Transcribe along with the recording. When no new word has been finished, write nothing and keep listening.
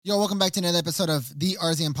Yo, welcome back to another episode of the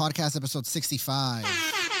RZN Podcast, episode 65.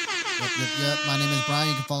 Yep. My name is Brian.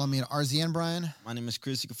 You can follow me at RZN Brian. My name is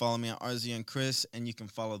Chris. You can follow me at RZN Chris, and you can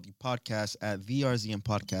follow the podcast at the RZN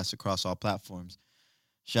Podcast across all platforms.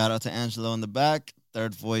 Shout out to Angelo in the back,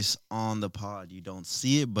 third voice on the pod. You don't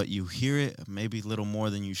see it, but you hear it. Maybe a little more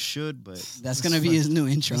than you should, but that's gonna be his new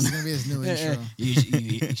intro. That's gonna be his new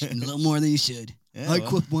intro. A little more than you should. Yeah, I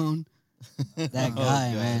quit one. That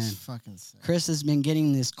guy, man. Fucking sick. Chris has been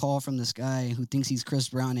getting this call from this guy who thinks he's Chris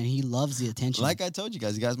Brown, and he loves the attention. Like I told you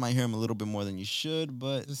guys might hear him a little bit more than you should,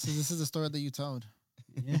 but This is the story that you told.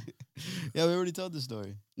 Yeah. Yeah, we already told the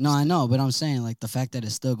story. No, I know, but I'm saying like the fact that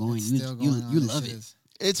it's still going. It's you still going on. you This love shit it. is-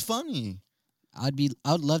 It's funny. I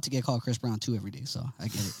would love to get called Chris Brown too every day. So I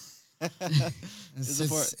get it.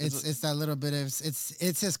 It's that little bit of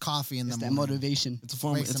it's his coffee in It's the that morning. motivation. It's a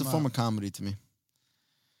form. Wakes It's a him form up. of comedy to me.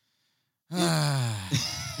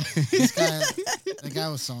 This guy, that guy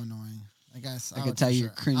was so annoying. That guy, I could tell you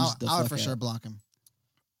cringed the I would fuck for out. sure block him.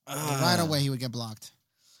 Right away, he would get blocked.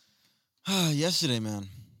 Yesterday, man,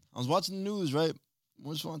 I was watching the news, right? I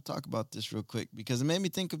just want to talk about this real quick because it made me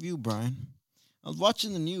think of you, Brian. I was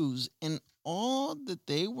watching the news, and all that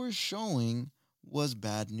they were showing was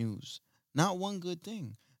bad news. Not one good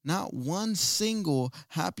thing. Not one single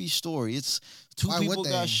happy story. It's two Why would people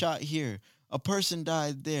they? got shot here. A person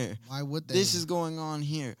died there. Why would they? This is going on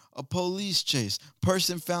here. A police chase.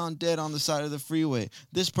 Person found dead on the side of the freeway.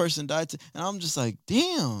 This person died. And I'm just like,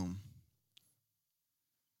 damn.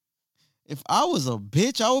 If I was a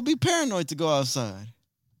bitch, I would be paranoid to go outside.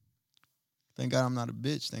 Thank God I'm not a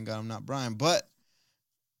bitch. Thank God I'm not Brian. But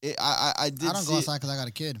I did I don't see go it. outside because I got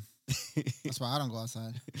a kid. That's why I don't go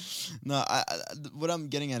outside. No, what I'm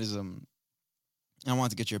getting at is I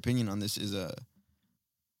want to get your opinion on this is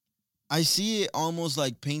I see it almost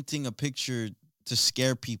like painting a picture to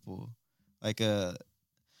scare people. Like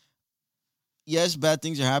yes, bad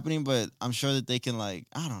things are happening, but I'm sure that they can I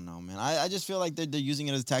don't know, man. I just feel like they're using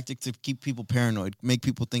it as a tactic to keep people paranoid, make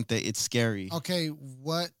people think that it's scary. Okay,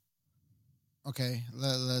 what? Okay,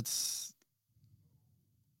 let's.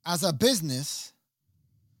 As a business,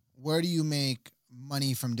 where do you make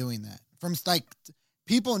money from doing that? From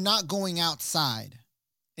people not going outside,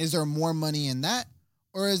 is there more money in that?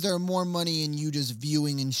 Or is there more money in you just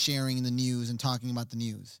viewing and sharing the news and talking about the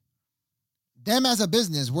news? Them as a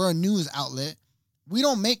business, we're a news outlet. We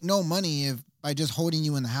don't make no money by just holding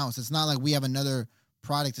you in the house. It's not like we have another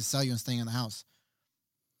product to sell you and staying in the house.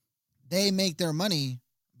 They make their money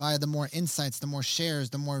by the more insights, the more shares,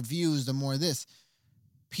 the more views, the more this.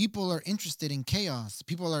 People are interested in chaos.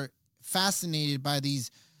 People are fascinated by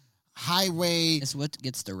these highway. It's what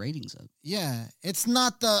gets the ratings up. Yeah, it's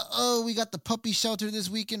not we got the puppy shelter this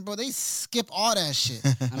weekend, bro. They skip all that shit.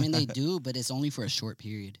 I mean, they do, but it's only for a short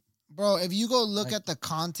period. Bro, if you go look at the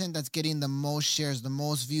content that's getting the most shares, the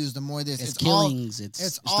most views, the more this. It's killings. It's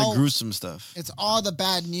The all gruesome stuff. It's all the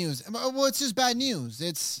bad news. Well, it's just bad news.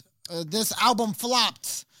 It's this album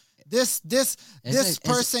flopped. This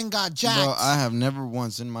person got jacked. Bro, I have never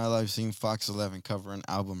once in my life seen Fox 11 cover an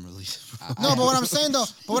album release. No, but what I'm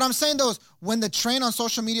saying though is when the trend on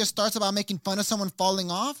social media starts about making fun of someone falling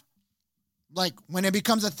off, like when it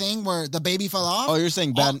becomes a thing where the baby fell off. Oh, you're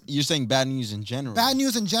saying bad. You're saying bad news in general. Bad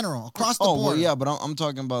news in general across the board. Well, yeah, but I'm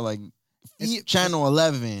talking about It's- Channel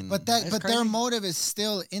 11. But That's their crazy. motive is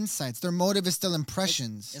still insights. Their motive is still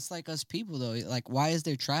impressions. It's like us people though. Like, why is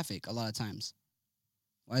there traffic a lot of times?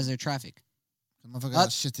 Why is there traffic? Motherfucker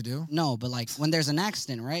got shit to do. No, but like when there's an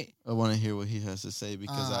accident, right? I want to hear what he has to say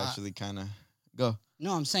because I actually kind of go.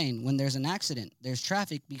 No, I'm saying when there's an accident, there's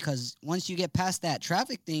traffic because once you get past that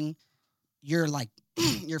traffic thing, you're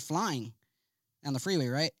you're flying on the freeway,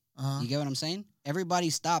 right? Uh-huh. You get what I'm saying? Everybody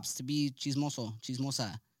stops to be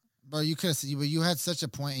chismosa. Bro, you could have. But you had such a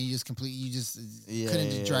point, and you just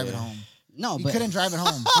couldn't drive it home. No, You but couldn't drive it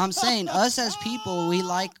home. I'm saying us as people,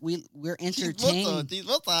 we're entertained.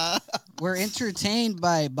 We're entertained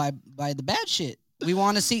by the bad shit. We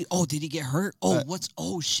want to see. Oh, did he get hurt?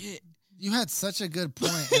 Oh shit. You had such a good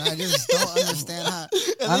point, and I just don't understand how.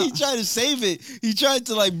 And then he tried to save it. He tried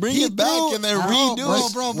to bring it back and then redo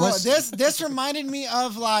it. Bro. This reminded me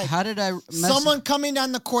of How did I? someone coming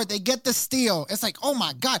down the court. They get the steal. It's like, oh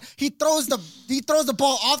my god, he throws the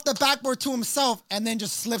ball off the backboard to himself and then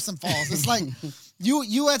just slips and falls. It's like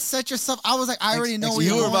you had set yourself. I was like, I already know where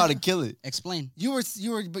You you're were about to going. kill it. Explain. You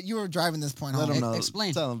were driving this point Let home. him know.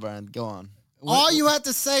 Explain. Tell him, Brian. Go on. All you had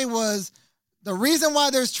to say was the reason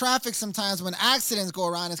why there's traffic sometimes when accidents go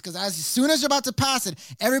around is because as soon as you're about to pass it,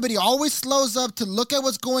 everybody always slows up to look at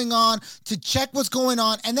what's going on, to check what's going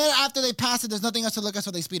on, and then after they pass it, there's nothing else to look at,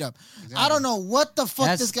 so they speed up. Exactly. I don't know what the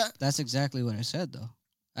fuck this guy. That's exactly what I said, though.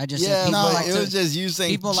 I just Yeah, said but it was just you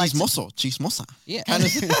saying people like chismoso. Yeah. and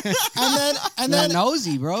They're then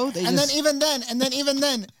nosy, bro. then even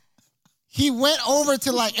then, he went over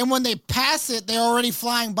to like, and when they pass it, they're already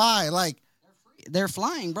flying by. Like they're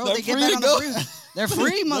flying, bro. They're They get free that to on go. the freeway. They're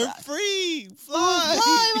free, mother. They're free.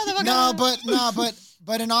 Fly, motherfucker.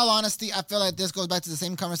 But in all honesty, I feel like this goes back to the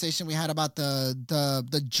same conversation we had about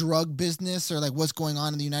the drug business or like what's going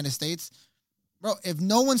on in the United States. Bro, if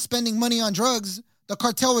no one's spending money on drugs, the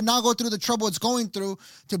cartel would not go through the trouble it's going through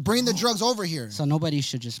to bring the drugs over here. So nobody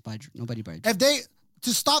should just buy. Nobody buy drugs. If they to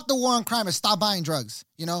stop the war on crime is stop buying drugs.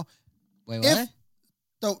 You know, Wait,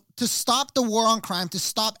 what? To stop the war on crime, to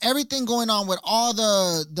stop everything going on with all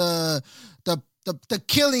the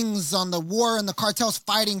killings on the war and the cartels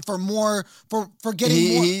fighting for more for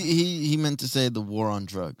getting more. He meant to say the war on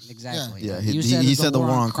drugs. Exactly. Yeah, You he said the war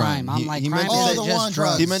on crime. I'm like, crime meant to say isn't the war on just drugs.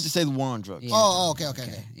 drugs. He meant to say the war on drugs. Yeah. Oh,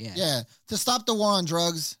 okay. Yeah. To stop the war on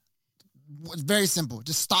drugs, it's very simple.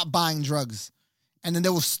 Just stop buying drugs, and then they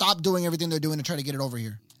will stop doing everything they're doing to try to get it over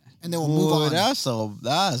here, and they will move on. That's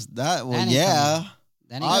that. Well, That ain't yeah.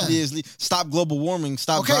 That ain't Obviously, stop global warming.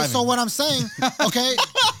 Stop Okay, driving. so what I'm saying, okay,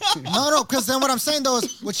 no, because then what I'm saying though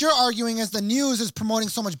is what you're arguing is the news is promoting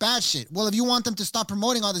so much bad shit. Well, if you want them to stop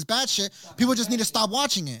promoting all this bad shit, people just need to stop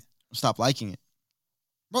watching it. Stop liking it,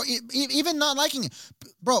 Bro. Even not liking it,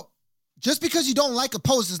 bro. Just because you don't like a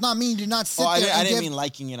post does not mean you do not sit there. I didn't mean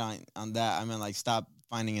liking it on that. I meant like stop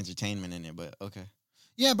finding entertainment in it. But okay.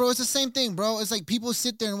 Yeah, bro, it's the same thing, bro. It's like people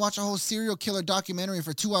sit there and watch a whole serial killer documentary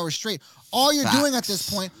for 2 hours straight. All you're doing at this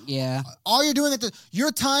point,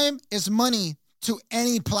 your time is money to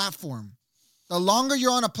any platform. The longer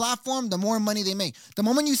you're on a platform, the more money they make. The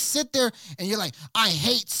moment you sit there and you're like, I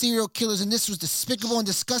hate serial killers and this was despicable and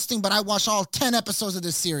disgusting, but I watched all 10 episodes of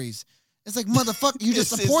this series. It's like, motherfucker, you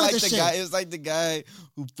just supported this shit. It's like the guy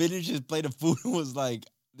who finished his plate of food and was like,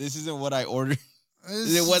 this isn't what I ordered.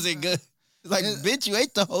 It wasn't good. It's like, bitch, you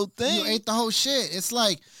ate the whole thing. You ate the whole shit. It's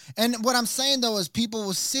like, and what I'm saying though is people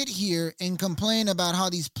will sit here and complain about how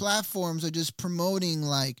these platforms are just promoting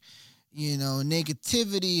like, you know,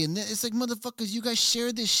 negativity. And it's like, motherfuckers, you guys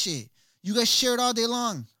share this shit. You guys share it all day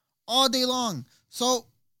long. So,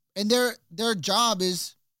 and their job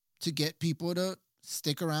is to get people to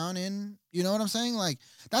stick around and, you know what I'm saying? Like,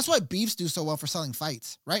 that's why beefs do so well for selling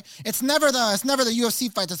fights, right? It's never the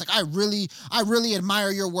UFC fight that's like, I really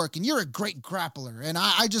admire your work and you're a great grappler. And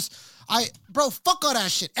bro, fuck all that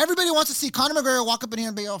shit. Everybody wants to see Conor McGregor walk up in here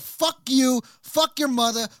and be, oh, fuck you, fuck your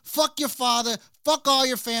mother, fuck your father, fuck all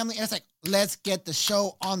your family. And it's like, let's get the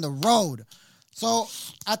show on the road. So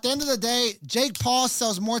at the end of the day, Jake Paul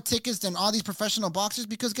sells more tickets than all these professional boxers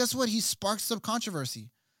because guess what? He sparks some controversy.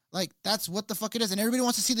 Like, that's what the fuck it is. And everybody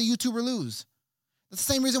wants to see the YouTuber lose. That's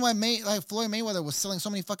the same reason why Floyd Mayweather was selling so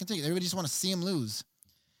many fucking tickets. Everybody just want to see him lose.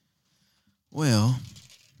 Well,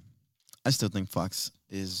 I still think Fox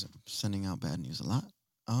is sending out bad news a lot.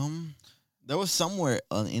 There was somewhere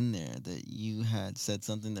in there that you had said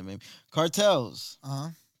something that made cartels. Uh-huh.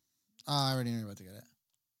 I already knew what to get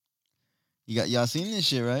at. Y'all seen this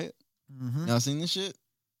shit, right? Mm-hmm. Y'all seen this shit?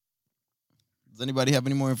 Does anybody have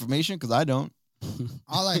any more information? Because I don't.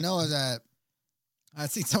 All I know is that I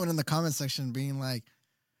see someone in the comment section being like,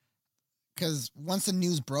 because once the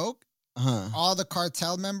news broke, all the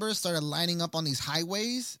cartel members started lining up on these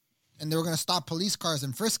highways and they were going to stop police cars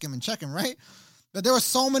and frisk him and check him, right? But there were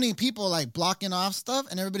so many people like blocking off stuff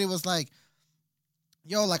and everybody was like,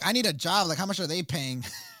 yo, like I need a job. Like how much are they paying?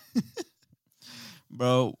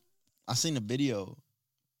 Bro, I seen a video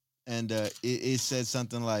and it said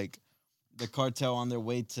something like the cartel on their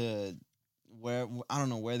way to where, I don't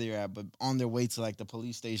know where they're at, but on their way to like the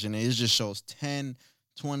police station, it just shows 10,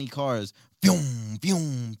 20 cars. Boom,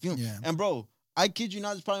 boom, boom. Yeah. And bro, I kid you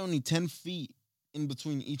not, there's probably only 10 feet in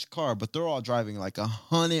between each car, but they're all driving like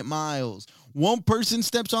 100 miles. One person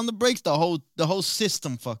steps on the brakes, the whole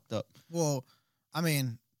system fucked up. Well, I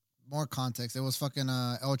mean, more context. It was fucking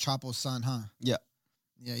El Chapo's son, huh? Yeah.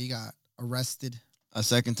 Yeah, he got arrested. A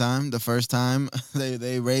second time. The first time,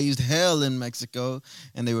 they raised hell in Mexico,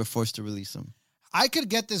 and they were forced to release him. I could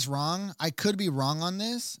get this wrong. I could be wrong on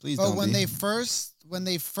this. Please but don't when be. they first,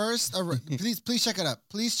 please check it up.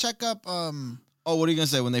 Please check up. Oh, what are you gonna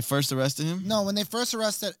say? When they first arrested him? No, when they first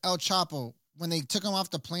arrested El Chapo, when they took him off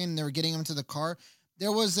the plane and they were getting him to the car,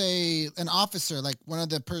 there was an officer, like one of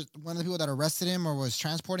the people that arrested him or was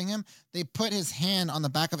transporting him. They put his hand on the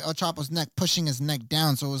back of El Chapo's neck, pushing his neck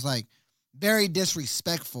down. So it was like very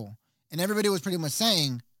disrespectful, and everybody was pretty much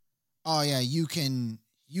saying, "Oh yeah, you can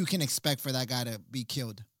expect for that guy to be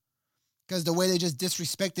killed," because the way they just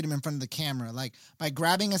disrespected him in front of the camera, like by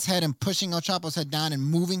grabbing his head and pushing El Chapo's head down and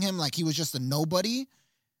moving him like he was just a nobody,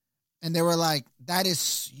 And they were like, that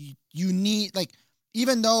is, you need, like,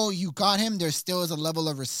 even though you got him, there still is a level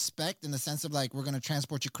of respect in the sense of like, we're going to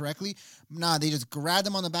transport you correctly. Nah, they just grabbed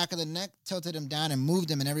him on the back of the neck, tilted him down and moved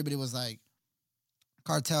him. And everybody was like,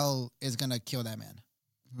 cartel is going to kill that man.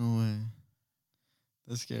 No way.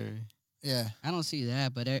 That's scary. Yeah. I don't see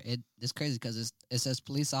that, but it's crazy because it says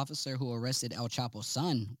police officer who arrested El Chapo's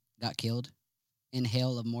son got killed in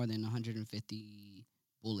hail of more than 150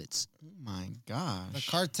 bullets. Oh my gosh.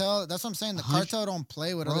 The cartel, that's what I'm saying. The cartel don't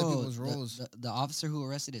play with other people's roles. The officer who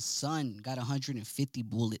arrested his son got 150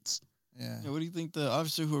 bullets. Yeah. What do you think the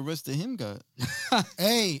officer who arrested him got?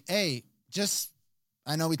 Hey, just,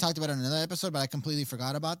 I know we talked about it in another episode, but I completely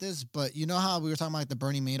forgot about this. But you know how we were talking about like, the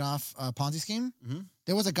Bernie Madoff Ponzi scheme? Mm-hmm.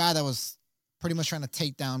 There was a guy that was pretty much trying to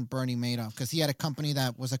take down Bernie Madoff because he had a company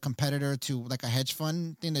that was a competitor to like a hedge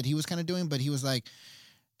fund thing that he was kind of doing, but he was like,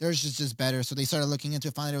 theirs is just better. So they started looking into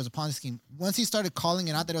it, finding there was a Ponzi scheme. Once he started calling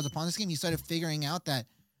it out that it was a Ponzi scheme, he started figuring out that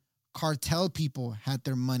cartel people had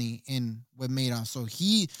their money in with Madoff. So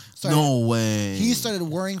he started, no way. He started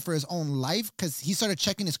worrying for his own life because he started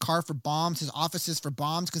checking his car for bombs, his offices for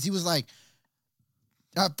bombs, because he was like,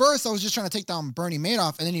 at first I was just trying to take down Bernie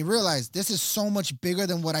Madoff, and then he realized this is so much bigger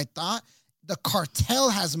than what I thought. The cartel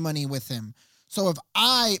has money with him. So if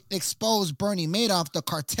I expose Bernie Madoff, the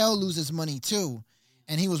cartel loses money too.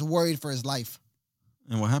 And he was worried for his life.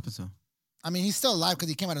 And what happened to him? I mean, he's still alive because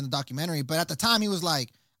he came out in the documentary. But at the time, he was like,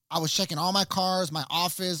 I was checking all my cars, my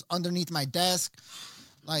office, underneath my desk.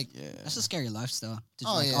 Like, that's a scary lifestyle. To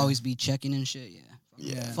always be checking and shit.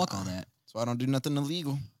 Yeah. Fuck all that. So I don't do nothing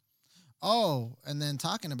illegal. Oh, and then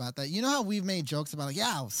talking about that, you know how we've made jokes about like,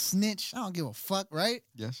 yeah, I'll snitch. I don't give a fuck, right?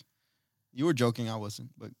 Yes. You were joking. I wasn't,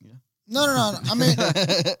 but yeah. No. I mean, no.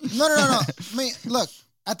 I mean, look,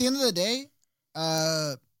 at the end of the day,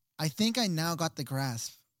 I think I now got the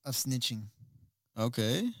grasp of snitching.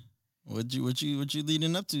 Okay. What you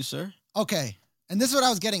leading up to, sir? Okay. And this is what I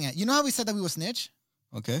was getting at. You know how we said that we would snitch?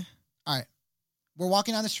 Okay. All right. We're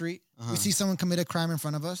walking down the street. We see someone commit a crime in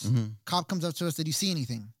front of us. Mm-hmm. Cop comes up to us. Did you see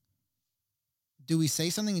anything? Do we say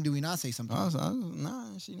something or do we not say something? Nah, I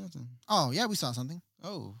didn't see nothing. Oh, yeah, we saw something.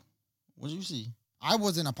 Oh. What did you see? I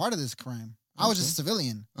wasn't a part of this crime. I was just a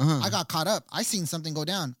civilian. Uh-huh. I got caught up. I seen something go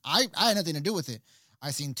down. I had nothing to do with it.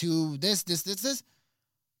 I seen this.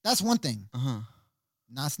 That's one thing. Uh-huh.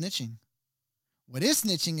 Not snitching. What is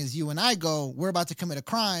snitching is you and I go, we're about to commit a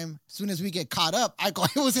crime. As soon as we get caught up, I go,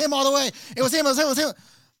 it was him all the way. It was him.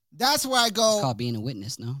 That's where I go. It's called being a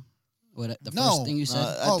witness, no? First thing you said?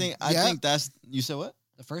 I think that's, you said what?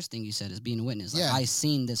 The first thing you said is being a witness. Like, Yeah. I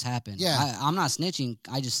seen this happen. Yeah. I'm not snitching.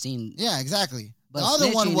 I just seen. Yeah, exactly. But the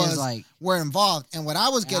other one snitching was is like, we're involved. And what I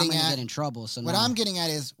was I'm getting gonna at, get in trouble. So what I'm getting at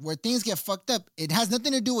is where things get fucked up, it has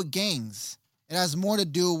nothing to do with gangs. It has more to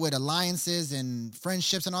do with alliances and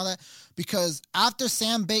friendships and all that. Because after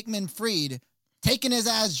Sam Bankman-Fried taking his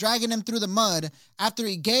ass, dragging him through the mud, after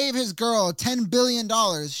he gave his girl $10 billion,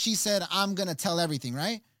 she said, I'm going to tell everything,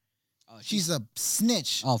 right? Oh, she's a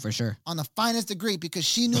snitch. Oh, for sure. On the finest degree because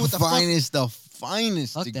she knew the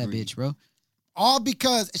finest Fuck degree. that bitch, bro. All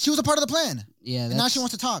because she was a part of the plan. Yeah, and now she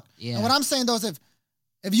wants to talk. Yeah. And what I'm saying, though, is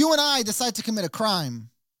if you and I decide to commit a crime,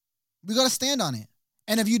 we got to stand on it.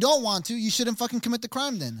 And if you don't want to, you shouldn't fucking commit the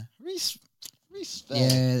crime then. Respect.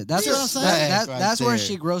 Yeah, that's what I'm saying. That's where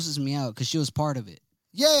she grosses me out because she was part of it.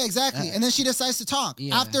 Yeah, exactly. And then she decides to talk.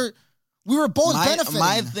 Yeah. After we were both benefiting.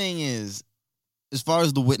 My thing is, as far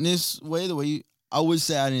as the witness way, I would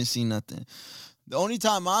say I didn't see nothing. The only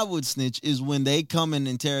time I would snitch is when they come and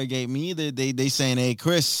interrogate me. They saying, hey,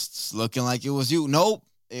 Chris, it's looking like it was you. Nope,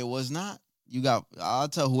 it was not. I'll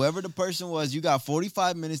tell whoever the person was, you got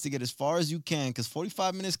 45 minutes to get as far as you can, because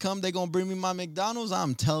 45 minutes come, they going to bring me my McDonald's.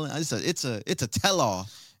 I'm telling, it's a tell-all.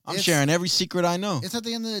 I'm sharing every secret I know. It's at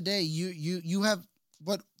the end of the day, you have,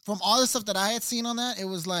 but from all the stuff that I had seen on that, it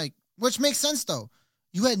was like, which makes sense though.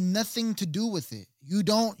 You had nothing to do with it. You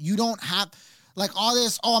don't have, like all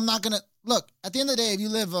this, I'm not going to, look, at the end of the day, if you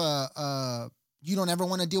live, you don't ever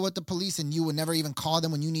want to deal with the police and you would never even call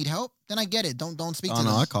them when you need help, then I get it. Don't speak to them.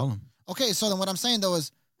 Oh, no, I call them. Okay, so then what I'm saying though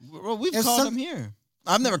is, well, we've called them here.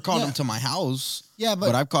 I've never called them to my house. Yeah,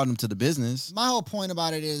 but I've called them to the business. My whole point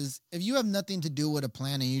about it is, if you have nothing to do with a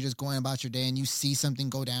plan and you're just going about your day and you see something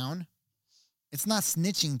go down, it's not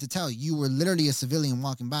snitching to tell. You were literally a civilian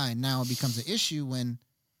walking by, and now it becomes an issue when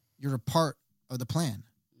you're a part of the plan.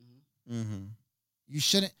 Mm-hmm. You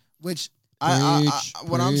shouldn't. Which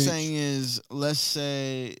what I'm saying is, let's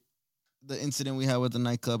say the incident we had with the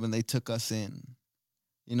nightclub and they took us in.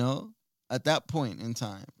 You know, at that point in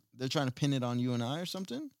time, they're trying to pin it on you and I or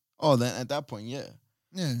something. Oh, then at that point, yeah.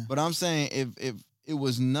 Yeah. But I'm saying It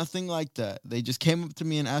was nothing like that. They just came up to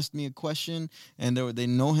me and asked me a question, and they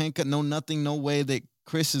no handcuff, no nothing, no way that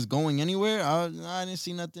Chris is going anywhere. I didn't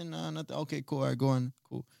see nothing. Nothing. Okay, cool. All right, go on.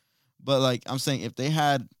 Cool. But like I'm saying, if they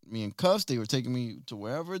had me in cuffs, they were taking me to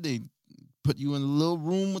wherever. They put you in a little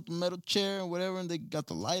room with the metal chair or whatever, and they got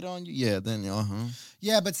the light on you. Yeah, then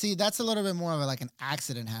Yeah, but see, that's a little bit more of like an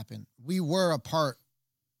accident happened. We were apart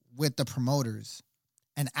with the promoters.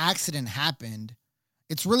 An accident happened.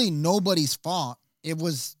 It's really nobody's fault. It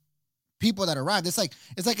was people that arrived. It's like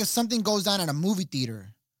if something goes down at a movie theater.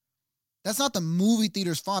 That's not the movie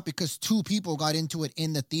theater's fault because two people got into it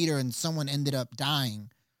in the theater and someone ended up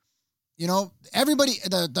dying. You know, everybody,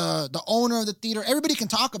 the owner of the theater, everybody can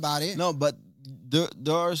talk about it. No, but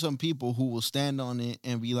there are some people who will stand on it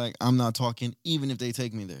and be like, I'm not talking, even if they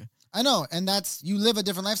take me there. I know, and that's, you live a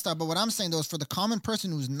different lifestyle. But what I'm saying, though, is for the common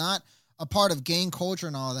person who's not a part of gang culture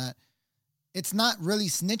and all that, it's not really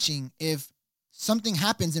snitching if something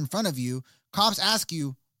happens in front of you. Cops ask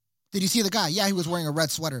you, did you see the guy? Yeah, he was wearing a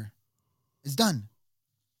red sweater. It's done.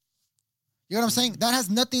 You know what I'm saying? That has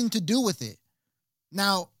nothing to do with it.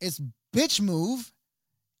 Now, it's bitch move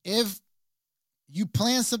if you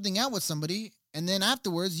plan something out with somebody and then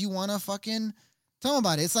afterwards you want to fucking tell them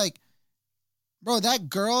about it. It's like, bro, that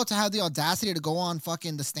girl to have the audacity to go on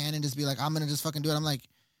fucking the stand and just be like, I'm going to just fucking do it. I'm like,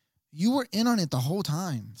 you were in on it the whole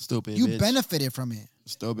time. Stupid You bitch. benefited from it.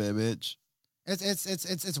 Stupid bitch.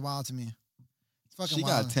 It's wild to me. It's fucking She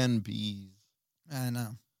wild. got 10 B's. I know.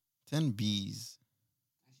 10 B's.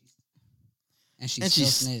 And she still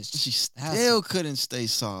snitched. She still couldn't stay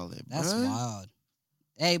solid, bro. That's wild.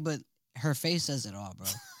 Hey, but her face says it all, bro.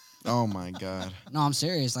 Oh, my God. No, I'm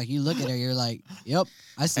serious. Like, you look at her, you're like, yep,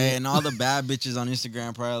 I see Hey, it. and all the bad bitches on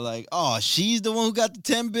Instagram probably like, oh, she's the one who got the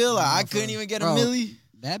 10 bill? Like, I couldn't even get a milli?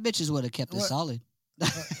 Bad bitches would have kept it solid.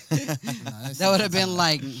 That That would have been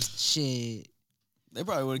like, shit. They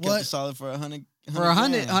probably would have kept it solid for 100 For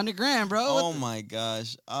 100 grand, bro. Oh my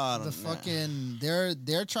gosh. I don't know. Fucking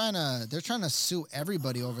they're trying to sue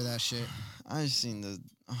everybody over that shit. I seen the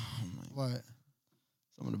What?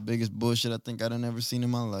 some of the biggest bullshit I think I done ever seen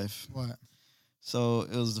in my life. What? So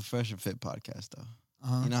it was the Fresh and Fit podcast though.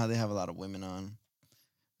 Uh-huh. You know how they have a lot of women on.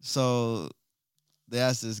 So they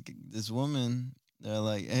asked this woman, they're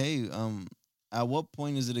like, hey, at what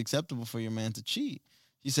point is it acceptable for your man to cheat?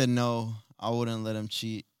 She said, no, I wouldn't let him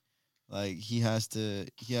cheat. Like he has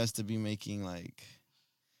to be making like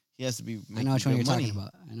he has to be making I know which one you're money. talking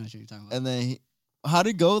about. I know what you're talking about. And then how'd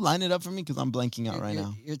it go? Line it up for me because I'm blanking out right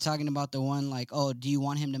now. You're talking about the one like, oh, do you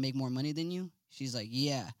want him to make more money than you? She's like,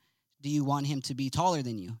 yeah. Do you want him to be taller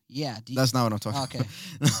than you? Yeah. That's not what I'm talking okay.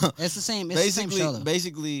 about. Okay. It's the same. It's the same show, though.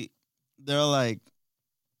 Basically, they're like,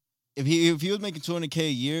 if he was making $200K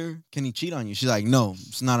a year, can he cheat on you? She's like, no,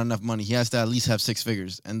 it's not enough money. He has to at least have 6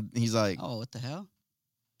 figures. And he's like, oh, what the hell?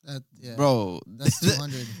 Yeah. Bro, that's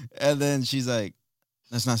 200. And then she's like,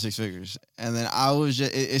 that's not 6 figures. And then I was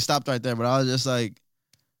just, it stopped right there. But I was just like,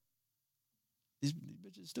 these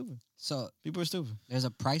bitches are stupid. So people are stupid. There's a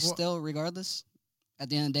price still, regardless. At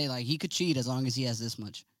the end of the day, like he could cheat as long as he has this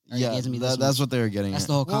much. Yeah, that's what they were getting. That's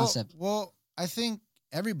the whole concept. Well, I think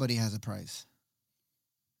everybody has a price.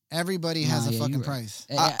 Everybody has a fucking price.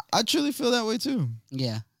 I truly feel that way too.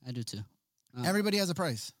 Yeah, I do too. Everybody has a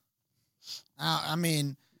price. I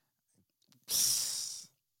mean,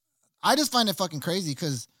 I just find it fucking crazy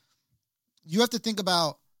because you have to think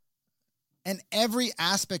about in every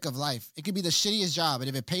aspect of life. It could be the shittiest job, and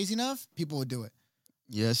if it pays enough, people would do it.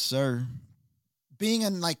 Yes, sir. Being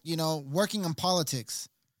in working in politics.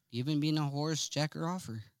 Even being a horse jacker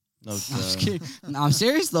offer. No, I'm just kidding. No, I'm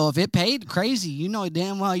serious though. If it paid crazy, you know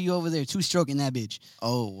damn well you over there 2-stroking that bitch.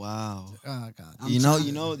 Oh wow. Oh god. You know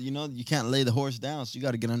you can't lay the horse down, so you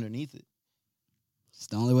got to get underneath it. It's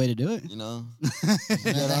the only way to do it. You know.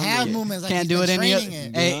 The half movement can't do it any other.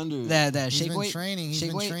 Hey, that shake weight. He's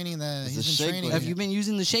been training that. He's been training. If you've been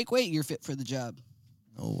using the shake weight, you're fit for the job.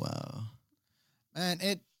 Oh wow. Man,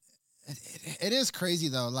 it is crazy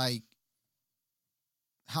though. Like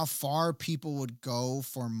how far people would go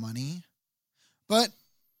for money. But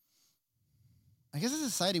I guess it's the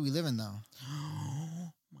society we live in though.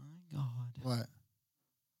 Oh my god. What?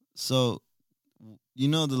 So, you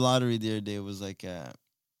know the lottery the other day was like at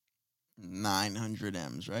 900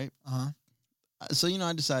 M's, right? Uh-huh. So,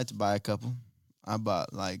 I decided to buy a couple. I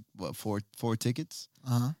bought like four tickets.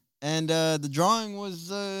 Uh-huh. And the drawing was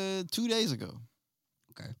 2 days ago.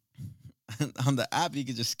 Okay. On the app, you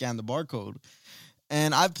could just scan the barcode.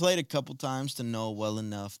 And I've played a couple times to know well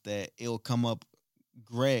enough that it'll come up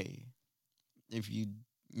gray if you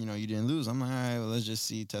didn't lose. I'm like, all right, well, let's just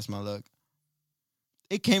see, test my luck.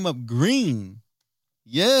 It came up green.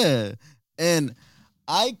 Yeah. And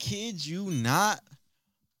I kid you not.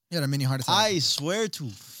 You had a mini heart attack. I swear to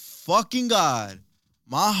fucking God,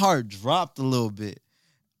 my heart dropped a little bit.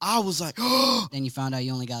 I was like, Then you found out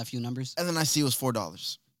you only got a few numbers? and then I see it was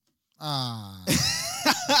 $4.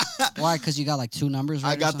 Why? Because you got like 2 numbers,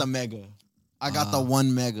 right? I got the mega. I got the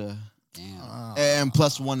 1 mega. Damn. And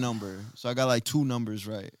plus 1 number. So I got like 2 numbers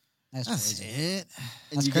right. That's crazy. it.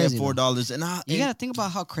 And That's you crazy, get $4. And You got to think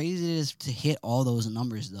about how crazy it is to hit all those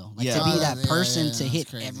numbers, though. Like, Yeah. to be that Yeah, person yeah, to that's hit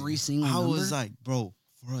crazy. every single I number. was like, bro,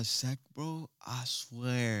 for a sec, bro, I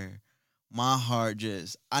swear, my heart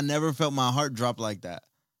I never felt my heart drop like that.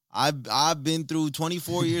 I've been through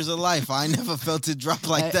 24 years of life. I never felt it drop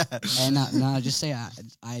like that. And now just say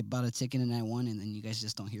I bought a ticket in that one, and then you guys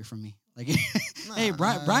just don't hear from me. Like, hey,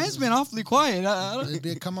 Brian's been awfully quiet. It'd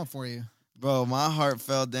be a come up for you. Bro, my heart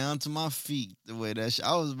fell down to my feet the way that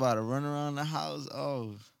I was about to run around the house.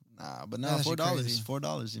 Oh, nah. But now That's $4. crazy.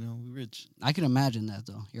 $4, you know, we rich. I can imagine that,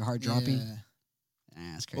 though. Your heart dropping. Yeah.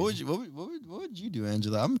 That's crazy. What would you do,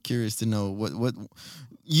 Angela? I'm curious to know what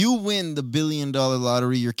you win the $1 billion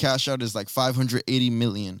lottery. Your cash out is like $580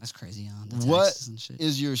 million. That's crazy, huh? The What taxes and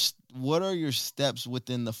shit. what are your steps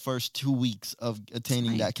within the first 2 weeks of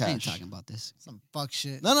attaining that cash? I ain't talking about this. Some fuck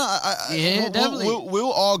shit. No, Yeah, definitely.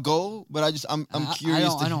 We'll all go, but I'm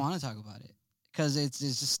curious. I don't want to talk about it because it's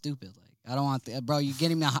just stupid. Like, I don't want bro. You're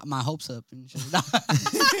getting my hopes up and shit.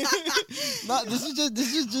 No, this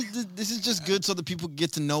is just good so that people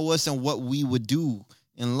get to know us and what we would do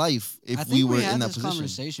in life if we were in that position.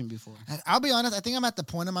 Conversation before. I'll be honest. I think I'm at the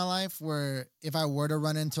point in my life where if I were to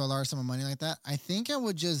run into a large sum of money like that, I think I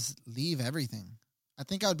would just leave everything. I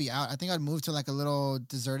think I would be out. I think I'd move to like a little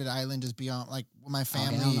deserted island, just be on like with my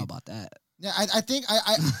family. Okay, I don't know about that. Yeah, I think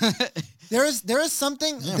there is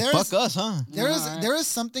something. Yeah, fuck us, huh? There is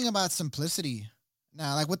something about simplicity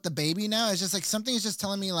now. Like with the baby now, it's just like something is just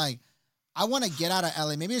telling me like I want to get out of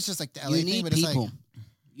LA. Maybe it's just like the LA You thing, need but people. it's like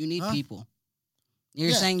You need Huh? people.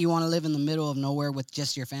 You're saying you want to live in the middle of nowhere with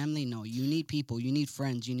just your family? No, you need people. You need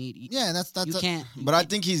friends. You need. yeah, that's You can't. But I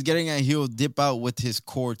think he's getting at he'll dip out with his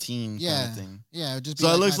core team kind Yeah. of thing. yeah. Just be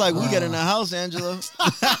So it looks my- like we get in the house, Angela.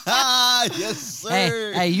 Yes,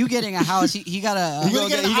 sir. Hey, you getting a house? He got a. We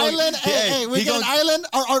get an island. Hey, we get an island.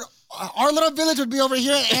 Our little village would be over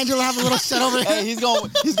here. And Angela have a little shed over here. Hey, he's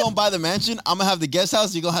gonna buy the mansion. I'm gonna have the guest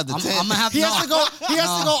house. You're gonna have the tent. I'm gonna have. He has to go. He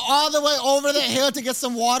has to go all the way over the hill to get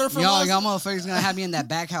some water from us. Y'all motherfuckers gonna have me in that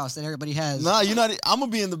back house that everybody has. Nah, you're not. I'm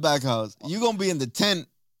gonna be in the back house. You're gonna be in the tent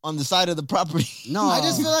on the side of the property. No, I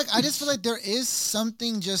just feel like there is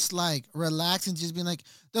something just like relaxing, just being like,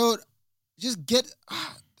 dude, just get.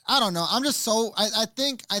 I don't know. I'm just so. I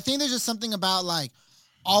think there's just something about like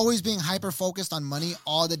always being hyper focused on money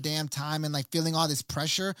all the damn time and like feeling all this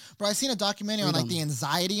pressure. But I seen a documentary on like the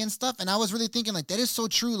anxiety and stuff, and I was really thinking like that is so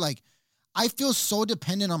true. Like I feel so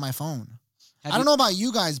dependent on my phone. I don't know about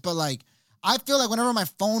you guys, but like I feel like whenever my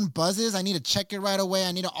phone buzzes, I need to check it right away.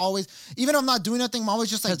 I need to always, even if I'm not doing nothing, I'm always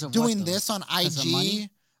just like doing this on IG.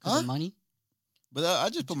 Of money? But I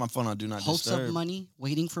just put my phone on do not Hopes disturb. of money,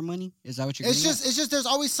 waiting for money. Is that what you're? It's just there's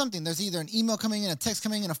always something. There's either an email coming in, a text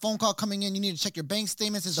coming in, a phone call coming in. You need to check your bank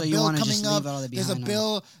statements. There's a bill coming up. There's a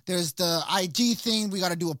bill. There's the IG thing. We got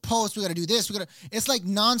to do a post. We got to do this. It's like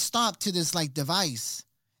nonstop to this like device,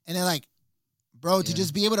 and they're like, bro, to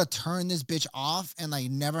just be able to turn this bitch off and like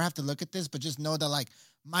never have to look at this, but just know that like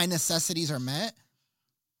my necessities are met.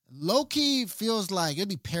 Low key feels like it'd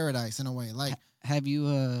be paradise in a way. Like. Have you?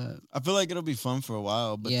 I feel like it'll be fun for a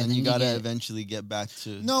while, but then you gotta eventually get back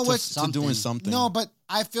to doing something. No, but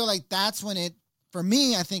I feel like that's when for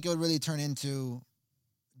me, I think it would really turn into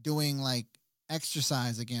doing like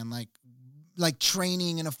exercise again, like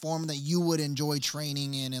training in a form that you would enjoy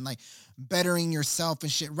training in, and like bettering yourself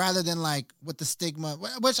and shit, rather than like with the stigma.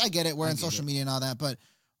 Which I get it, we're in social media and all that, but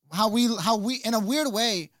how we in a weird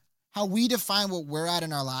way, how we define what we're at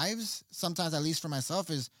in our lives, sometimes at least for myself,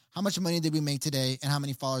 is how much money did we make today and how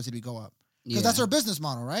many followers did we go up? Because that's our business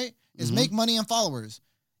model, right? Is make money and followers.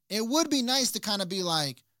 It would be nice to kind of be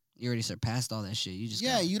like, you already surpassed all that shit. You just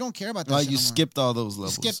you don't care about that. Like shit you no more. skipped all those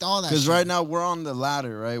levels. You skipped all that. Because shit. right now we're on the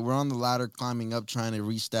ladder, right? We're on the ladder climbing up, trying to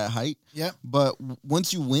reach that height. Yep. But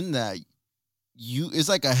once you win that, it's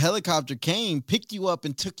like a helicopter came, picked you up,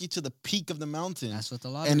 and took you to the peak of the mountain. That's what the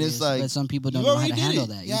lottery and it's is. like, but some people don't know how to handle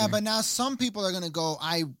that. Yeah, either. but now some people are gonna go.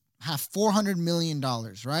 I have $400 million,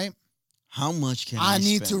 right? How much can I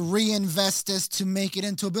need spend? to reinvest this to make it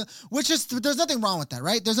into a bill, which is there's nothing wrong with that,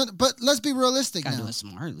 right? But let's be realistic gotta now. do it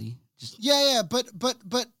smartly.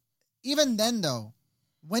 But even then though,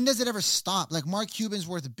 when does it ever stop? Like Mark Cuban's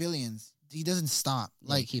worth billions. he doesn't stop.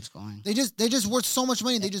 Like it keeps going. They just worth so much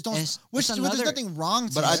money. They just don't. There's nothing wrong.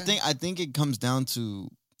 But I think it comes down to,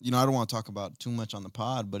 you know, I don't want to talk about too much on the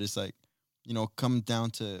pod, but it's like, you know, comes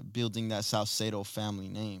down to building that Salcedo family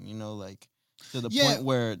name. You know, like to the point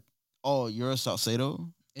where, oh, you're a Salcedo.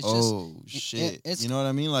 Shit. You know what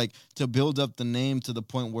I mean? Like to build up the name to the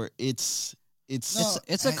point where it's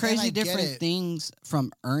a crazy different things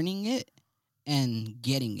from earning it and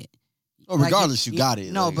getting it. Oh, regardless, you got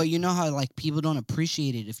it. No, like, but you know how like people don't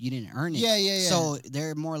appreciate it if you didn't earn it. Yeah. So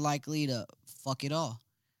they're more likely to fuck it all.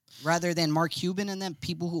 Rather than Mark Cuban and them,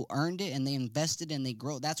 people who earned it and they invested and they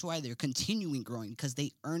grow. That's why they're continuing growing, because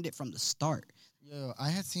they earned it from the start. Yo, I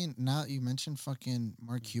had seen, now you mentioned fucking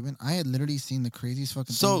Mark Cuban, I had literally seen the craziest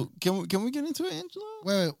fucking thing. So, can we get into it,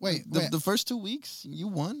 Angelo? Wait. The first 2 weeks, you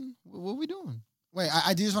won? What are we doing? Wait,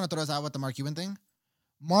 I do just want to throw this out with the Mark Cuban thing.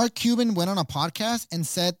 Mark Cuban went on a podcast and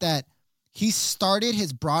said that he started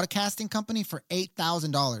his broadcasting company for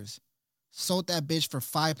 $8,000. Sold that bitch for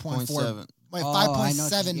 5.4. Wait,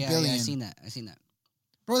 5.7 billion. Yeah, I seen that.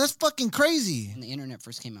 Bro, that's fucking crazy. When the internet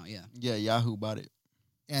first came out, yeah. Yeah, Yahoo bought it.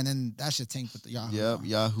 And then that shit tanked with the Yahoo. Yep,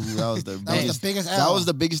 Yahoo. That was the that was the biggest L. That was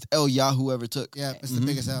the biggest L Yahoo ever took. Yeah, it's the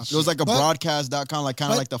biggest L. It was like a broadcast.com, like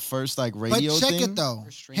kind of like the first like radio thing. But check it though.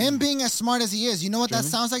 Him being as smart as he is, you know what that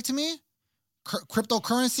sounds like to me?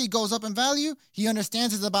 Cryptocurrency goes up in value. He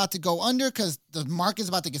understands it's about to go under because the market's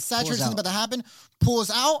about to get saturated. Something's about to happen. Pulls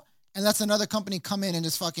out and lets another company come in and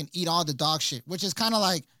just fucking eat all the dog shit, which is kind of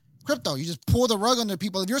like crypto. You just pull the rug under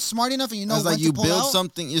people. If you're smart enough and you know when to pull out. You build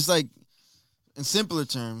something. It's like, in simpler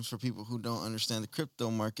terms, for people who don't understand the crypto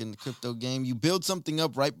market and the crypto game, you build something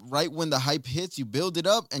up right when the hype hits. You build it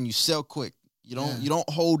up and you sell quick. You don't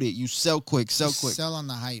hold it. You sell quick. Sell on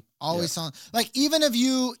the hype. Always sell. Like even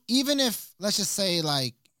if let's just say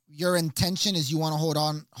like your intention is you want to hold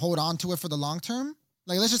on to it for the long term.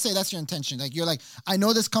 Like let's just say that's your intention. Like you're like, I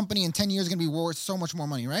know this company in 10 years is gonna be worth so much more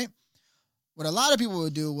money, right? What a lot of people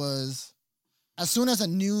would do was, as soon as a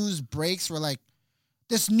news breaks, we're like,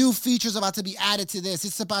 this new feature is about to be added to this.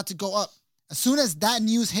 It's about to go up. As soon as that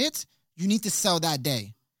news hits, you need to sell that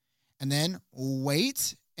day. And then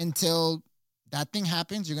wait until that thing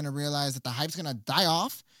happens. You're going to realize that the hype's going to die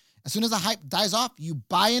off. As soon as the hype dies off, you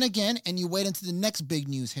buy in again and you wait until the next big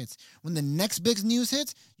news hits. When the next big news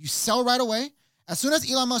hits, you sell right away. As soon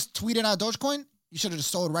as Elon Musk tweeted out Dogecoin, you should have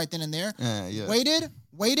just sold right then and there. Yeah.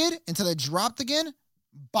 Waited until it dropped again,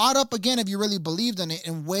 bought up again if you really believed in it,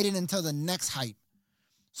 and waited until the next hype.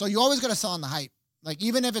 So you always got to sell on the hype, like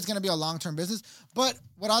even if it's going to be a long-term business. But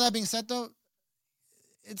with all that being said, though,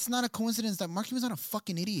 it's not a coincidence that Mark Cuban's not a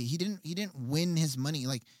fucking idiot. He didn't win his money.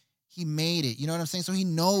 Like he made it. You know what I'm saying? So he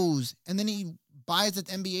knows, and then he buys the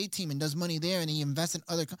NBA team and does money there, and he invests in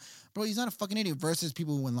other. Bro, he's not a fucking idiot. Versus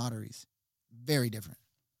people who win lotteries, very different.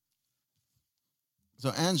 So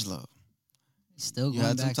Angelo, still going you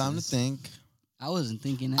had back some time to to think. I wasn't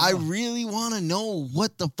thinking that. I really want to know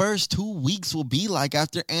what the first 2 weeks will be like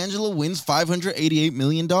after Angelo wins $588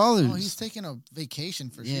 million. Oh, he's taking a vacation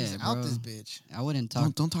for sure. He's out this bitch. I wouldn't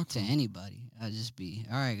talk, don't talk to anybody. I'd just be,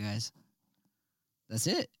 all right, guys. That's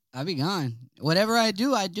it. I'll be gone. Whatever I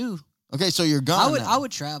do, I do. Okay, so you're gone. I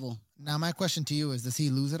would travel. Now, my question to you is, does he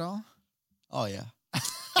lose it all? Oh, yeah.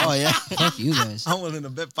 Oh, yeah. Fuck you guys. I'm willing to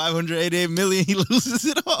bet $588 million he loses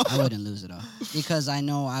it all. I wouldn't lose it all. Because I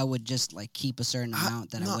know I would just like keep a certain amount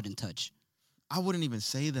that I wouldn't touch. I wouldn't even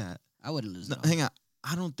say that. I wouldn't lose it all. Hang on.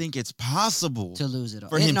 I don't think it's possible to lose it all.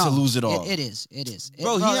 For him to lose it all. It is.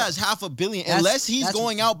 Bro, he has $500 million. Unless he's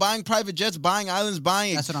going out buying private jets, buying islands,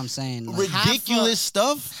 buying... That's what I'm saying. Like, ridiculous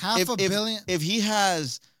stuff. $500 million. If he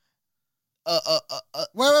has...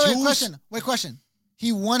 Wait, question.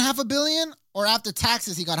 He won $500 million, or after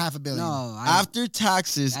taxes he got $500 million? No, after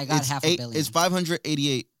taxes, I got $500 million. It's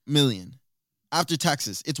 $588 million. After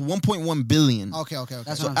taxes, it's $1.1 billion. Okay.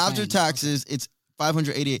 That's so what I'm after saying. taxes, it's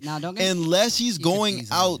 $588. Now, unless he's going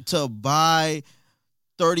out to buy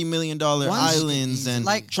 $30 million islands and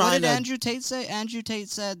like what did Andrew Tate say? Andrew Tate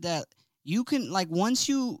said that you can like once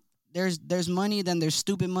you there's money, then there's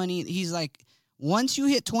stupid money. He's like once you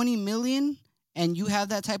hit 20 million. And you have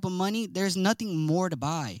that type of money, there's nothing more to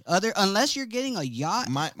buy. Unless you're getting a yacht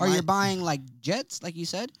or you're buying like jets, like you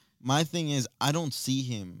said. My thing is, I don't see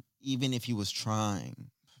him, even if he was trying.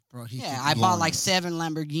 Bro, I bought like 7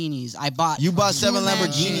 Lamborghinis. You bought 7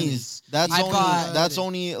 Lamborghinis. That's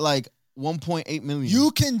only like 1.8 million.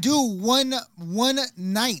 You can do one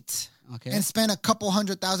night and spend a couple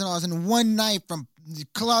 $100,000 in one night from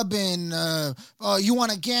clubbing, you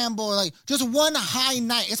want to gamble, like just one high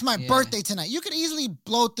night. It's my birthday tonight. You could easily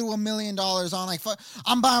blow through $1 million on like,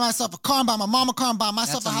 I'm buying myself a car, I'm buying my mama a car, I'm buying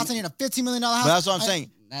myself a house. I need a $15 million house. But that's what I'm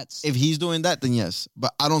saying. That's If he's doing that, then yes.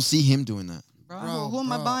 But I don't see him doing that. bro. Who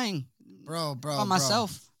am I buying? Bro. By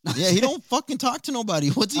myself. Yeah, he don't fucking talk to nobody.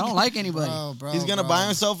 What's he? I don't like anybody. Bro, He's gonna buy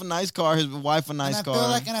himself a nice car, his wife a nice car.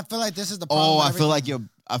 I feel like this is the problem. Oh, with I feel everything.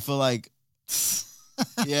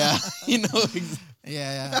 yeah, you know.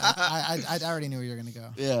 Yeah. I already knew where you were gonna go.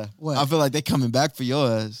 Yeah, What? I feel like they coming back for your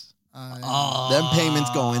ass. Yeah. Them payments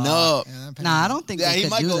going up. Yeah, them Nah, I don't think Yeah, they he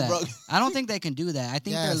could might do go that. broke. I don't think they can do that. I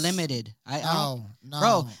think they're Yes. limited. I don't, No.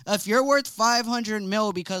 bro. If you're worth 500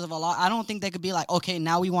 mil because of a lot, I don't think they could be like, okay,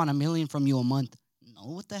 now we want $1 million from you a month. No,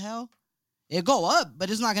 what the hell? It'll go up, but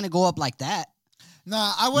it's not gonna go up like that.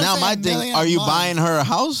 Nah, I wouldn't Now say my $1 thing, million are a you month. buying her a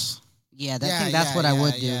house? Yeah, Yeah, I think that's what I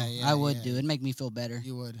would do. yeah, I would yeah. do. It'd make me feel better.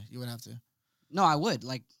 You would have to. No, I would.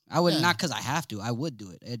 Like, I would Yeah. not because I have to. I would do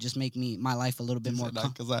it. It'd just make my life a little bit more.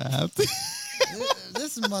 Because I have to.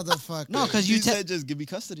 This motherfucker. No, because you you said just give me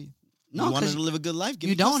custody. No, you wanted 'cause to live a good life. Give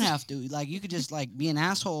you me don't custody. have to. Like, you could just like be an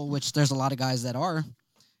asshole, which there's a lot of guys that are,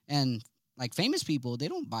 and like famous people, they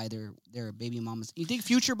don't buy their baby mamas. You think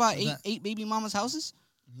Future bought eight baby mamas houses?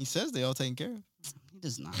 He says they all taken care of. He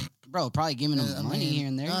does not, bro. Probably giving them I money mean, here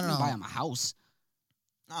and there. no, You can no. buy them a house.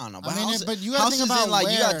 I don't know, I but mean, houses, but you gotta think houses about in, like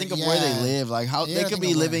you gotta where, think of where they yeah. live. Like how You they gotta could think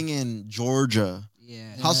be of where. living in Georgia.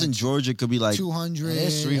 Yeah, House in Georgia could be like 200. that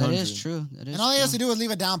is, 300. that is true. That is And all he true. has to do is leave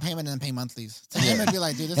a down payment and then pay monthlies. To him, it'd be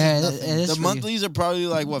like, dude, this Yeah, is it nothing. is the true. monthlies are probably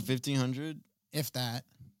like what 1,500. If that.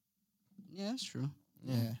 Yeah, that's true.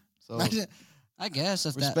 Yeah. So Imagine- I guess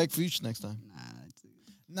if that. respect Future next time.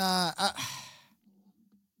 Nah, Nah.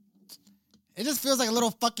 It just feels like a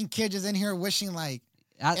little fucking kid just in here wishing like,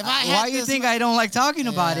 If I had why you this think mu- I don't like talking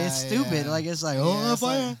about it? It's Yeah, stupid. yeah. Like it's like, Yeah, oh, it's if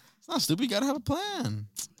I like- It's not stupid. You gotta have a plan.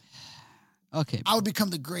 okay. I would become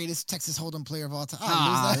the greatest Texas Hold'em player of all time.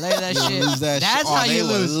 Ah, I'd lose look at that You shit. lose that That's shit. how they you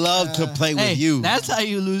would lose. love to play Hey, with you. that's how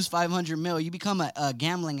you lose 500 mil. You become a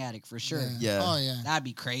gambling addict for sure. Yeah. Oh yeah. That'd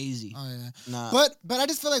be crazy. Oh yeah. Nah. But I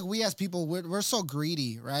just feel like we as people we're so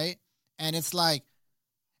greedy, right? And it's like,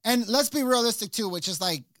 and let's be realistic too, which is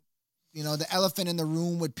like, you know, the elephant in the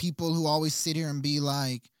room with people who always sit here and be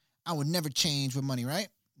like, I would never change with money, right?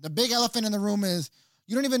 The big elephant in the room is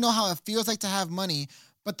you don't even know how it feels like to have money.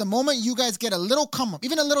 But the moment you guys get a little come up,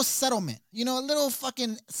 even a little settlement, you know, a little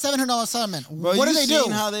fucking $700 settlement, Bro, what do you they seen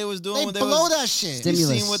do? how they was doing? They when blow was, that shit. Stim- You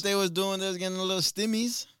Stimulus. seen what they was doing? They was getting a little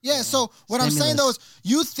stimmies. Yeah, so what I'm saying though Stimulus.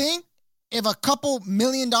 is you think if a couple $1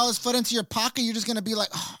 million flood into your pocket, you're just gonna be like,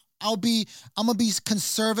 oh, I'm gonna be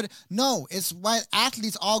conservative. No, it's why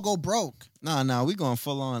athletes all go broke. Nah, we going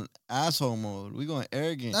full on asshole mode. We going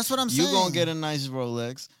arrogant. That's what I'm You saying. gonna get a nice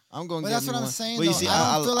Rolex. I'm gonna But get that's me what I'm one. saying. But Though. you see,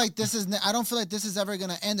 I don't feel like this is. I don't feel like this is ever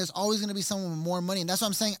gonna end. There's always gonna be someone with more money, and that's what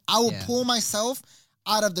I'm saying. I will Yeah. pull myself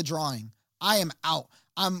out of the drawing. I am out.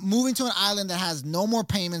 I'm moving to an island that has no more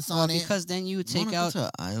payments Well, on it. because then you would You wanna take go out. to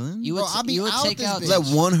an island. You would. Bro, I'll be You would out take this out. bitch. Let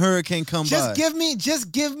one hurricane come by.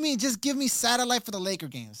 Just give me satellite for the Laker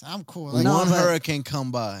games. I'm cool. Like, No, one but- hurricane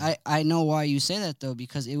come by. I know why you say that though,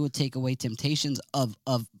 because it would take away temptations of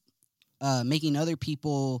making other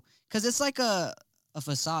people, because it's like a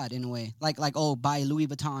facade in a way, like oh, buy Louis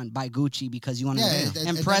Vuitton, buy Gucci because you want to Yeah, it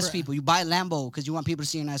impress never- people. You buy Lambo because you want people to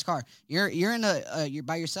see your nice car. You're you're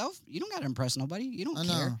by yourself. You don't gotta impress nobody. You don't I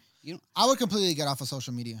care. know. You don't. I would completely get off of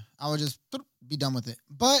social media. I would just be done with it.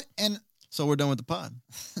 But So we're done with the pod.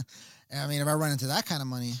 I mean, if I run into that kind of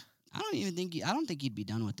money, I don't think you'd be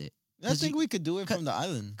done with it. I 'Cause think you- we could do it from the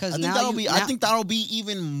island. 'cause I think now that'll you- be. now- I think that'll be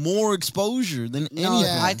even more exposure than No,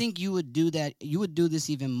 anything. Yeah. I think you would do that. You would do this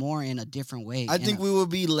even more in a different way. I think we will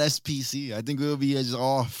be less PC. I think we'll be just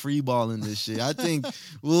all free balling this shit. I think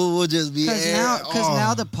we'll just be because oh.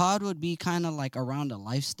 now the pod would be kind of like around a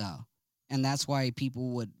lifestyle, and that's why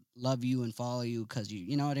people would love you and follow you because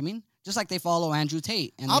you know what I mean. Just like they follow Andrew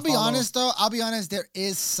Tate. And I'll they be follow- honest though. I'll be honest. There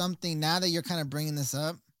is something now that you're kind of bringing this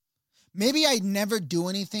up. Maybe I'd never do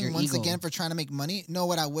anything Your once ego. again for trying to make money. No,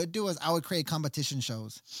 what I would do is I would create competition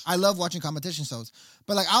shows. I love watching competition shows,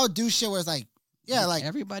 but like I would do shit where it's like, yeah, like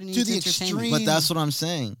everybody to needs the entertainment. extreme. But that's what I'm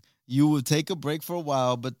saying. You will take a break for a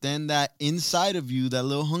while, but then that inside of you, that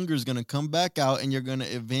little hunger is gonna come back out, and you're gonna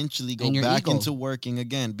eventually go And your back ego. into working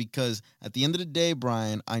again. Because at the end of the day,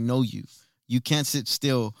 Brian, I know you. You can't sit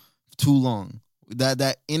still too long.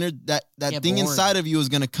 That inner that Get thing bored. inside of you is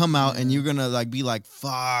gonna come out, and you're gonna like be like,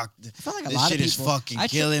 "Fuck, I feel like a this lot shit of is people, fucking I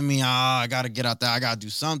tr- killing me. I gotta get out there. I gotta do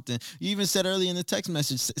something." You even said earlier in the text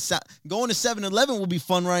message, going to 7-Eleven will be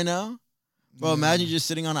fun right now. Bro, imagine just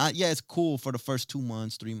sitting on. Yeah, it's cool for the first 2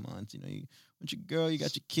 months, 3 months. You know, you with your girl, you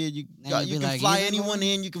got your kid. You Then you'd can be like, fly you anyone know-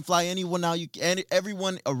 in. You can fly anyone out. And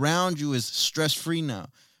everyone around you is stress free now.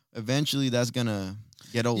 Eventually, that's gonna.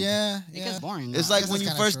 get old. Yeah, It gets boring. It's though. like guess when that's you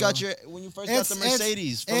kinda first got true. the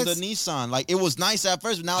Mercedes from the Nissan. Like it was nice at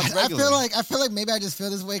first, but now it's I regular. feel like maybe I just feel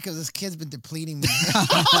this way because this kid's been depleting me.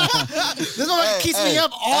 This one keeps me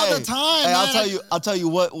up all the time. Hey, man. I'll tell you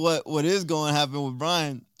what is going to happen with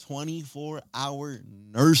Brian. 24-hour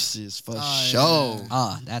nurses for show. Yeah.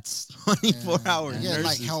 Oh, that's 24-hour Yeah, nurses.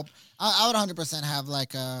 like help. I would 100% have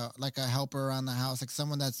like a helper around the house, like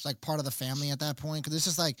someone that's like part of the family at that point. Because it's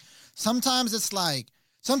just like sometimes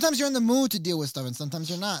you're in the mood to deal with stuff, and sometimes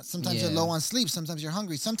you're not. Sometimes you're low on sleep. Sometimes you're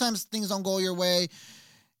hungry. Sometimes things don't go your way.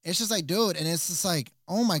 It's just like, dude, and it's just like,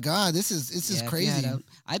 oh my god, this is crazy.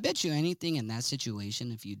 I bet you anything in that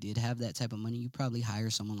situation, if you did have that type of money, you probably hire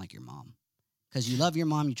someone like your mom. Because you love your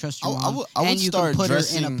mom, you trust your mom, and you can put her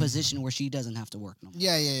in a position where she doesn't have to work no more.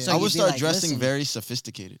 Yeah. So I would start like, dressing very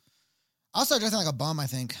sophisticated. I'll start dressing like a bum, I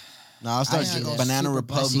think. No, I'll start see that. Banana Super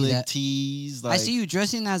Republic tees. Like I see you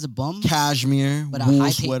dressing as a bum, cashmere, but wool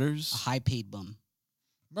a sweaters. high-paid bum.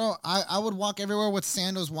 Bro, I would walk everywhere with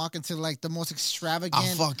sandals, walk into like the most extravagant.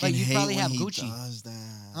 I fucking But you hate probably when have he Gucci. does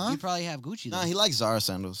that. Huh? You probably have Gucci. Nah, though. he likes Zara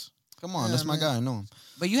sandals. Come on, Yeah, that's my man. guy. I know him.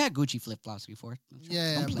 But you had Gucci flip-flops before.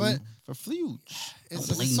 Yeah, Don't blame but you. For flute. it's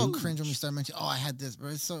blame so you. cringe when we start mentioning. Oh, I had this, bro.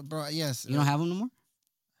 It's so, bro. Yes. You don't have them no more?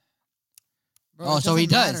 Bro, Oh, it so he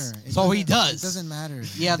doesn't does. matter. It So he doesn't- does. It doesn't matter.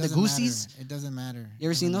 You have It the doesn't Goosies? matter. It doesn't matter. You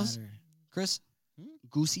ever It seen doesn't those? matter. Chris?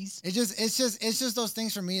 Goosies? It's just those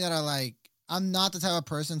things for me that are like, I'm not the type of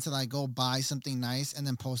person to like go buy something nice and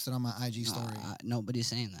then post it on my IG story. Nobody's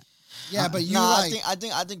saying that. Yeah, but you no, like.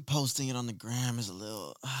 I think posting it on the gram is a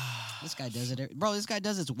little. This guy does it. Bro, this guy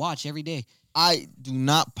does his watch every day. I do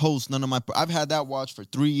not post none of my. I've had that watch for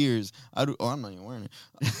 3 years. I'm not even wearing it.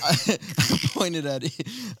 I pointed at it.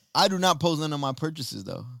 I do not post none of my purchases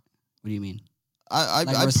though. What do you mean? I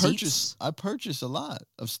Like receipts? I purchase a lot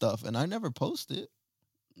of stuff and I never post it.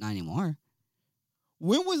 Not anymore.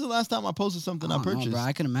 When was the last time I posted something I don't know, purchased? bro.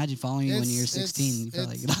 I can imagine following you when you were It's- 16. You felt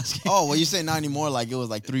like Oh, well, you say not anymore? Like it was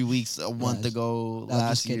like 3 weeks, a month Yes. ago, I'm last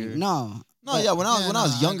just kidding. year. No. No, yeah, when I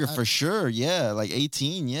was no, younger, I- for sure, yeah, like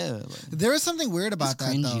 18, yeah. Like, There is something weird about that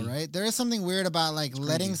though, cringy. right? There is something weird about like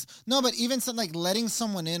letting but even some like letting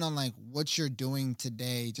someone in on like what you're doing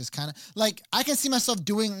today, just kind of like I can see myself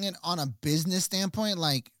doing it on a business standpoint.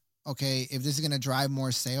 Like, okay, if this is gonna drive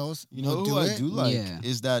more sales, you know we'll who do I it. do like Yeah.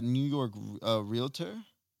 is that New York realtor.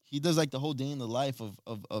 He does like the whole day in the life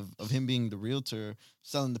of him being the realtor,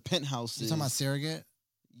 selling the penthouses. You talking about surrogate?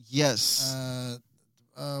 Yes,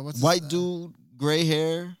 What's white his, dude, gray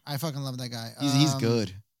hair. I fucking love that guy. He's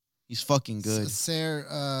good. He's fucking good.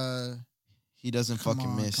 He doesn't come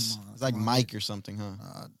fucking on, miss. come on, It's like come on. Mike or something,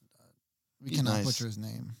 huh? we He's cannot nice. butcher his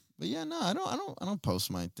name. But yeah, no, I don't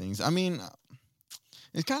post my things. I mean,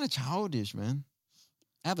 it's kind of childish, man.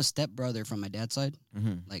 I have a stepbrother from my dad's side.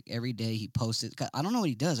 Mm-hmm. Like every day he posted. I don't know what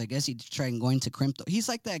he does. I guess he's trying going to crypto. He's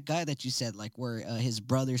like that guy that you said, like where his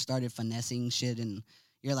brother started finessing shit, and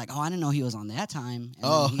you're like, oh, I didn't know he was on that time.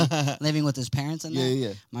 And then he, living with his parents and that.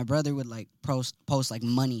 Yeah. My brother would like post like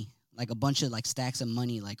money, like a bunch of like stacks of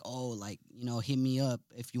money, like hit me up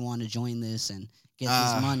if you want to join this and get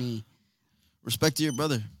this money. Respect to your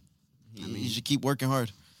brother. I mean, He should keep working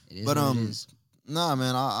hard. It is But what it is. nah,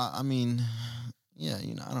 man. I mean, yeah,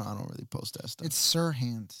 you know, I don't really post that stuff. It's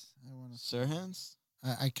Sirhands. I want to. Sirhands.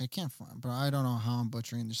 I can't find, bro. I don't know how I'm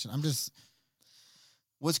butchering this shit. I'm just.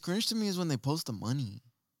 What's cringe to me is when they post the money.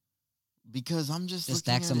 Because I'm just The looking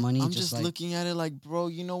stacks at of money, I'm just just like- looking at it like, bro,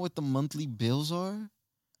 you know what the monthly bills are?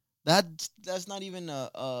 That's not even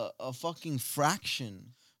a fucking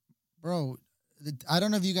fraction. Bro, I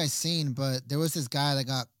don't know if you guys seen, but there was this guy that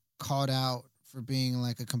got called out for being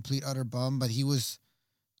like a complete utter bum, but he was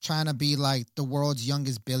trying to be like the world's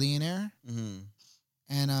youngest billionaire. Mm-hmm.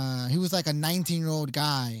 And he was like a 19-year-old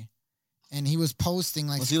guy, and he was posting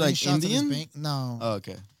like Was he, like, screenshots of his Indian? bank. No, Oh,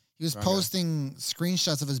 okay. he was Okay. posting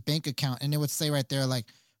screenshots of his bank account, and it would say right there like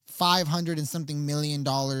 $500 and something million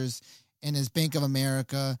in his Bank of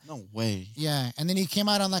America. No way. Yeah, and then he came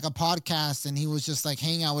out on like a podcast, and he was just like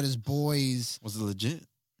hanging out with his boys. Was it legit?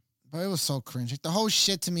 But it was so cringe. Like, the whole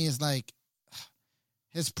shit to me is like,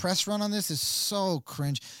 his press run on this is so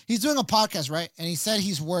cringe. He's doing a podcast, right? And he said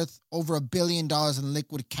he's worth over $1 billion in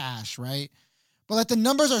liquid cash, right? But like the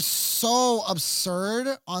numbers are so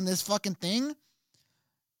absurd on this fucking thing.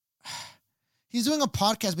 He's doing a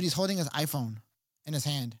podcast, but he's holding his iPhone in his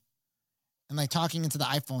hand and like talking into the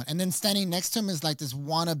iPhone. And then standing next to him is like this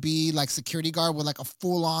wannabe like security guard with like a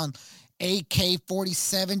full on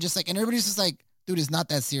AK-47, just like, and everybody's just like, dude, it's not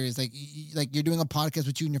that serious. Like, you're doing a podcast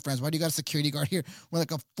with you and your friends. Why do you got a security guard here with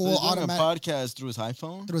like a full So he's doing automatic a podcast through his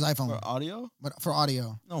iPhone? through his iPhone, For audio? but for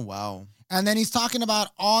audio? Oh, wow. And then he's talking about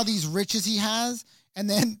all these riches he has, And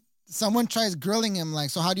then someone tries grilling him like,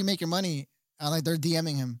 so how do you make your money? Like they're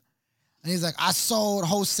DMing him. And he's like, I sold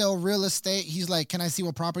wholesale real estate. He's like, can I see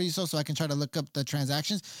what property you sold so I can try to look up the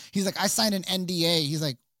transactions? He's like, I signed an NDA. He's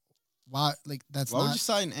like, wow, like that's Why not. would you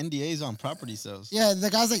sign NDAs on property sales? Yeah,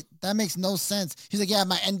 the guy's like, that makes no sense. He's like, yeah,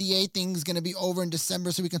 my NDA thing's going to be over in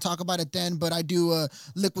December so we can talk about it then, but I do a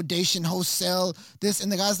liquidation wholesale, this.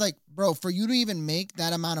 And the guy's like, bro, for you to even make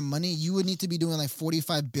that amount of money, you would need to be doing like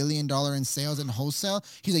 $45 billion in sales and wholesale.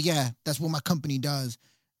 He's like, yeah, that's what my company does.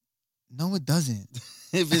 No, it doesn't.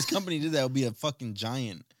 If his company did that, it would be a fucking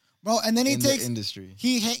giant. Bro, and then he in takes, the industry.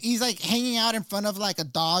 he's like hanging out in front of like a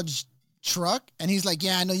Dodge truck, and he's like,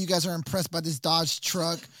 yeah, I know you guys are impressed by this Dodge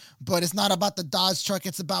truck, but it's not about the Dodge truck,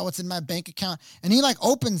 it's about what's in my bank account. And he like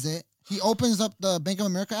opens it. He opens up the Bank of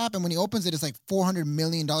America app, and when he opens it, it's like $400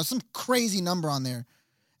 million, some crazy number on there.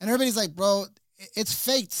 And everybody's like, bro, it's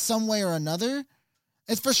faked some way or another.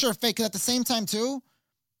 It's for sure fake. Because at the same time, too,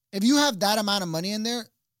 if you have that amount of money in there,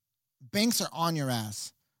 banks are on your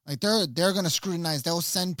ass. Like they're gonna scrutinize. They'll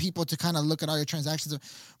send people to kind of look at all your transactions.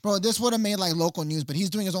 Bro, this would have made like local news, but he's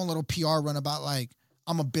doing his own little PR run about like,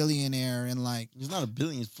 I'm a billionaire and like He's not a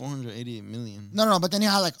billion. He's 488 million. no. But then he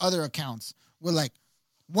had like other accounts where like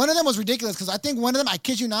one of them was ridiculous because I think one of them, I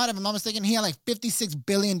kid you not, if I'm not mistaken, he had like $56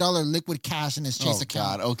 billion liquid cash in his Chase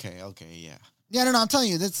account. God. Okay. Yeah. Yeah, no, I'm telling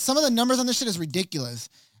you, that some of the numbers on this shit is ridiculous.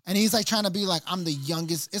 And he's like trying to be like, I'm the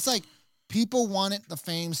youngest. It's like people wanted the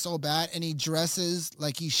fame so bad, and he dresses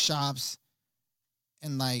like he shops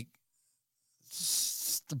and like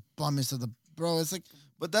the bummest of the bro. It's like,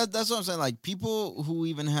 But that's what I'm saying. Like people who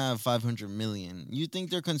even have 500 million, you think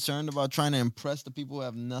they're concerned about trying to impress the people who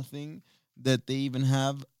have nothing that they even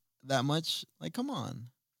have that much? Like, come on,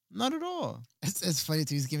 not at all. it's funny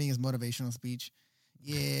too. He's giving his motivational speech.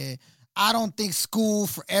 Yeah, I don't think school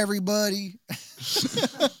for everybody.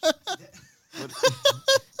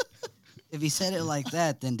 If he said it like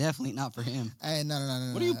that, then definitely not for him. Hey, no.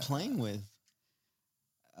 What are you playing with?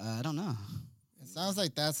 I don't know. It sounds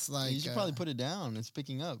like that's like You should probably put it down. It's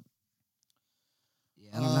picking up.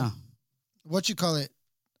 Yeah, I don't know. what you call it.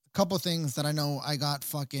 A couple things that I know I got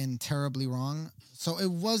fucking terribly wrong. So it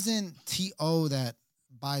wasn't T.O. that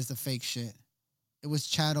buys the fake shit. It was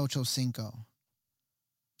Chad Ochocinco.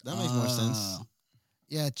 That makes more sense.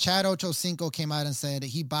 Yeah, Chad Ochocinco came out and said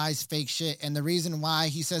he buys fake shit. And the reason why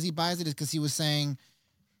he says he buys it is because he was saying,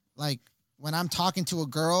 like, when I'm talking to a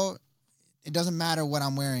girl, it doesn't matter what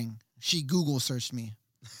I'm wearing. She Google searched me.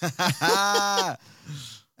 And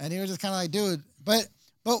he was just kind of like, dude. But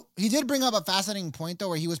he did bring up a fascinating point, though,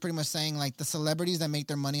 where he was pretty much saying, like, the celebrities that make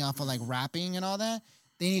their money off of, like, rapping and all that,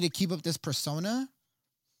 they need to keep up this persona.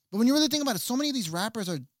 But when you really think about it, so many of these rappers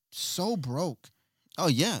are so broke. Oh,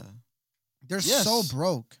 yeah. They're so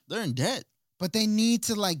broke. They're in debt. But they need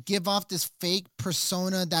to like give off this fake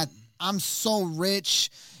persona that I'm so rich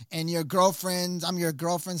and I'm your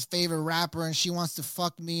girlfriend's favorite rapper and she wants to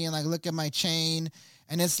fuck me and like look at my chain.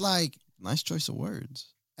 And it's like, Nice choice of words.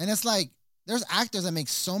 and it's like, there's actors that make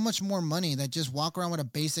so much more money that just walk around with a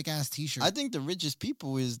basic ass t-shirt. I think the richest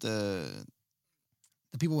people is the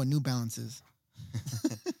people with New Balances.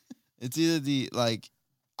 it's either the like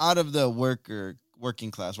out of the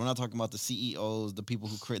working class. We're not talking about the CEOs, the people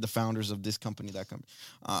who create the founders of this company, that company.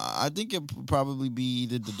 I think it would probably be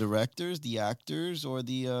either the directors, the actors, or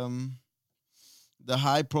the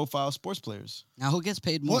high profile sports players. Now, who gets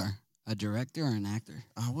paid more? What? A director or an actor?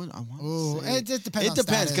 I want Oh, to say it just depends. it on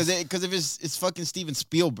depends status. because if it's fucking Steven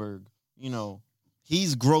Spielberg, you know,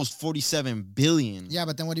 he's grossed $47 billion. Yeah,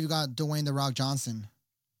 but then what if you got Dwayne The Rock Johnson?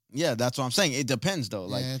 Yeah, that's what I'm saying. It depends though.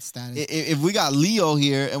 Like Yeah, it's status. if we got Leo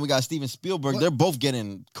here and we got Steven Spielberg, What? they're both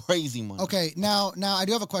getting crazy money. Okay, now I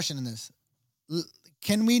do have a question in this.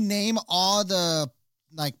 Can we name all the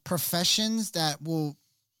like professions that will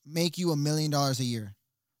make you $1 million a year?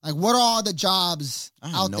 Like, what are all the jobs I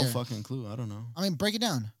have out no there? fucking clue. I don't know. I mean, break it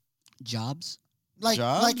down. Jobs? Like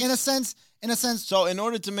Jobs? in a sense. So in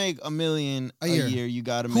order to make $1 million a year. year, you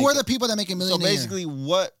got to make. Who are the people that make $1 million? So basically,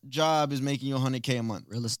 what job is making you $100K a month?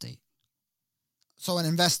 Real estate. So an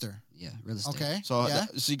investor. Yeah, real estate. Okay. So yeah.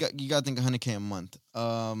 So you got to think $100K a month.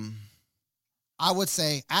 I would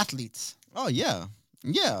say athletes. Oh yeah.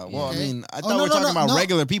 Yeah. Well, Okay. I mean, I Oh, thought no, we were no, talking no, about no.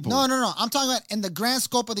 regular people. No. I'm talking about in the grand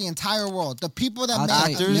scope of the entire world. The people that I'll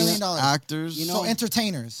make tell you, $1 million. Actors. You So know-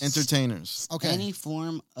 entertainers. Entertainers. Okay. Any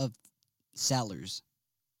form of sellers.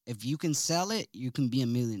 If you can sell it, you can be a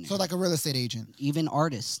millionaire. So like a real estate agent. Even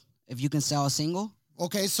artists. If you can sell a single,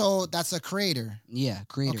 Okay, so that's a creator. yeah,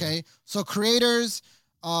 creator. Okay. So creators,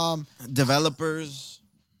 Developers.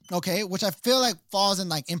 okay, which I feel like falls in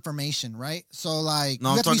like information, right? So like No,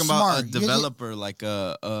 you I'm have to be talking about smart. a developer, like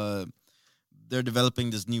they're developing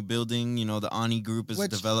this new building. You know, the Ani Group is a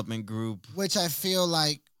Which- development group. which I feel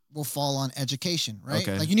like will fall on education, right?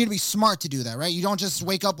 Okay. Like you need to be smart to do that, right? You don't just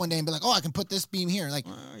wake up one day and be like, oh, I can put this beam here. Like,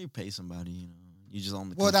 Well, you pay somebody. You know, you just own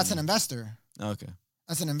the. well, that's an company. investor. Okay.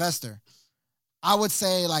 That's an investor. I would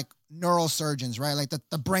say like neurosurgeons, right? Like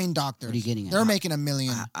the brain doctors. What are you getting at? They're making $1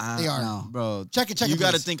 million. They are. No. Bro. Check it, You please.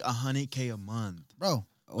 got to think $100K a month. Bro.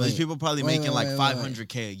 But these people probably wait, making wait, like wait, wait.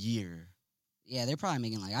 $500K a year. Yeah, they're probably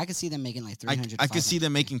making like I could see them making like I 300. could see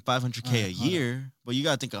them making $500K a Alright, hold year, but you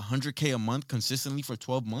got to think $100K a month consistently for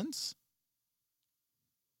 12 months.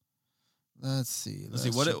 Let's see. Let's see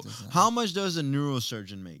what. check this out. How much does a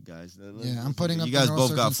neurosurgeon make, guys? Yeah, I'm putting up. You the guys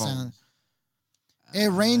both got neurosurgeon phones. sound. It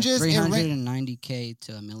ranges. It 390K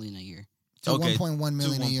to $1 million a year. to Okay, 1.1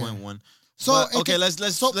 million a year. 1.1. So But, it okay, can-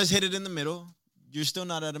 let's hit it in the middle. You're still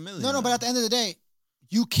not at $1 million. No, but though. at the end of the day,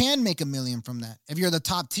 you can make $1 million from that if you're the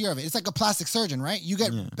top tier of it. It's like a plastic surgeon, right? You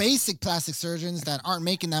get Yeah. basic plastic surgeons that aren't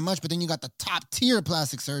making that much, but then you got the top tier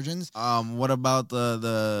plastic surgeons. What about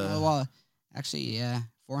the? Well, actually, yeah,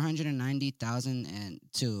 490,000 and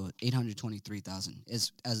to 823,000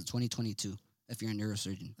 is as of 2022. If you're a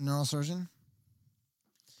neurosurgeon, Neurosurgeon.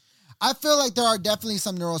 I feel like there are definitely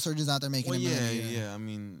some neurosurgeons out there making Well, $1 million a year. yeah. I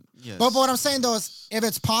mean, yes. But what I'm saying though is, if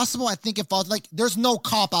it's possible, I think it falls. Like, there's no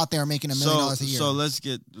cop out there making $1 million a year. So let's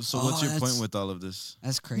get. So Oh, what's your point that's- with all of this?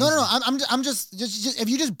 that's crazy. no. I'm just if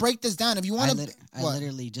you just break this down, if you want to, I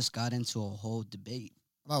literally just got into a whole debate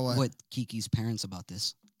about what? with Kiki's parents about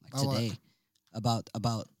this, like About what? today, about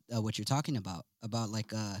what you're talking about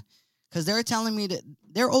like because they were telling me that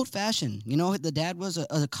they're old fashioned. You know, the dad was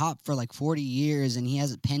a cop for like 40 years, and he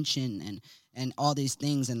has a pension and all these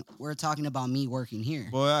things, and we're talking about me working here.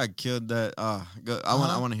 Boy, I killed that. I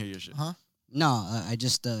want to hear your shit. Huh? No, I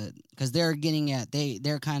just because they're getting at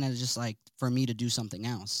they're kind of just like for me to do something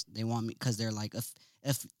else. They want me because they're like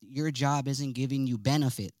if your job isn't giving you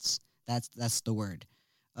benefits, that's the word.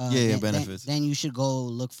 Benefits. Then you should go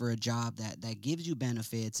look for a job that gives you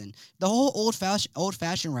benefits and the whole old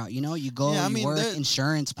fashioned route. You know, you go, Yeah, I you mean, work, they're-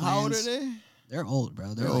 insurance plans. How old are they? They're old,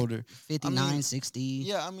 bro. They're like older. 59, I mean, 60.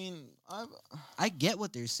 Yeah, I mean, I get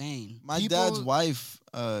what they're saying. my dad's wife,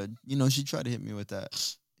 she tried to hit me with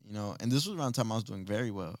that, and this was around the time I was doing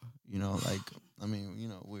very well, like, I mean,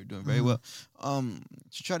 we were doing very well.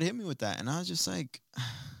 She tried to hit me with that, and I was just like,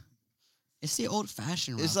 It's the old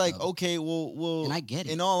fashioned route. it's like, though. okay, well, And I get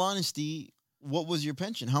it. In all honesty, what was your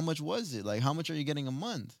pension? How much was it? Like, how much are you getting a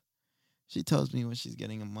month? She tells me what she's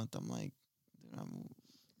getting a month. I'm like,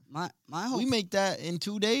 my whole we make that in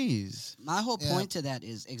 2 days. My whole Yeah. point to that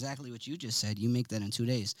is exactly what you just said. You make that in 2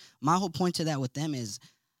 days. My whole point to that with them is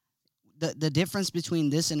the difference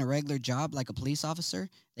between this and a regular job, like a police officer,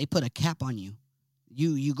 they put a cap on you.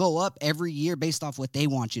 You go up every year based off what they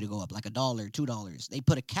want you to go up, like $1, $2. They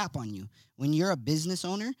put a cap on you. When you're a business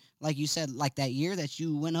owner, like you said, like that year that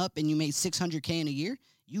you went up and you made $600K in a year,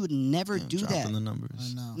 you would never Yeah, do dropping that. the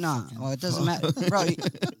numbers. Nah, well, it doesn't matter, bro.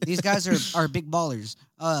 These guys are big ballers.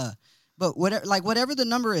 But whatever the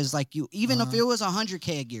number is, like you, even if it was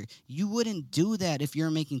 $100K a year, you wouldn't do that if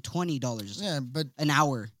you're making $20 Yeah, but an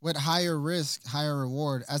hour. with higher risk, higher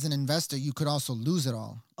reward, as an investor, you could also lose it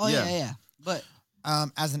all. Oh Yeah. yeah. But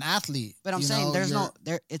As an athlete, I'm you saying know, there's you're- no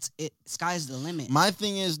there. Sky's the limit. My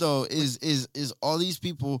thing is though, is all these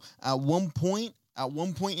people at one point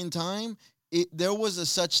in time, there was a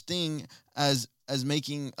such thing as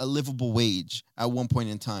making a livable wage at one point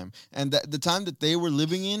in time, and the time that they were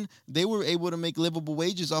living in, they were able to make livable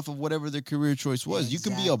wages off of whatever their career choice was. You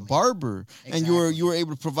can be a Exactly. barber, and you Exactly. were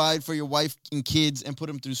able to provide for your wife and kids and put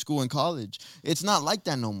them through school and college. It's not like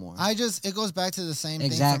that no more. it goes back to the same thing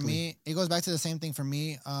for Exactly. me. It goes back to the same thing for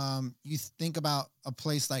me. You think about a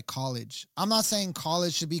place like college. I'm not saying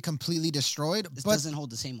college should be completely destroyed, This but doesn't hold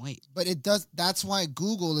the same weight. but it does. That's why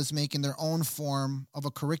Google is making their own form of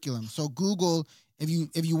a curriculum. So Google, if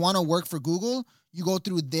you want to work for Google, you go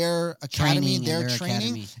through their academy, Training and their their training,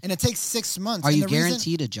 academy. and it takes 6 months. Are And you the reason-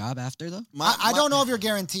 guaranteed a job after though? I don't know if you're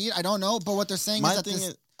guaranteed. I don't know, but what they're saying My is that thing this.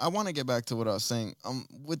 is, I want to get back to what I was saying.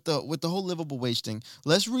 With the whole livable wage thing,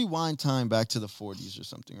 let's rewind time back to the 40s or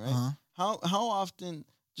something, right? Uh-huh. How often?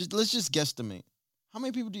 Let's just guesstimate. How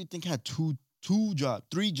many people do you think had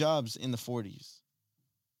three jobs in the 40s?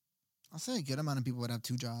 I'll say a good amount of people would have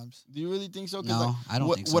 2 jobs. Do you really think so? 'Cause, No, I don't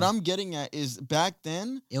what, think so. What I'm getting at is back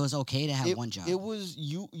then, It was okay to have one job. it was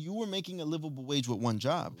you were making a livable wage with one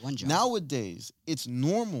job. One job. Nowadays, it's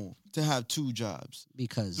normal to have 2 jobs.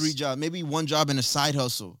 because 3 jobs, maybe 1 job and a side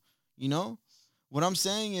hustle. What I'm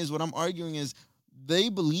saying is, what I'm arguing is, they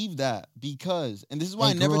believe that because, and this is why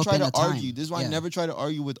They I never grew up try in to a time. argue. This is why I Yeah. never try to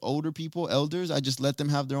argue with older people, elders. I just let them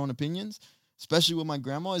have their own opinions. especially with my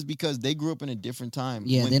grandma, is because they grew up in a different time.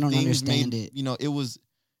 Yeah, when they don't things understand it. You know, it was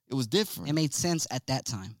different. It made sense at that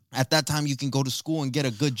time. At that time, you can go to school and get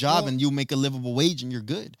a good job, and you make a livable wage, and you're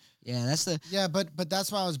good. Yeah, that's the. Yeah, but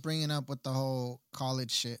that's why I was bringing up with the whole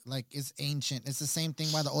college shit. Like, it's ancient. It's the same thing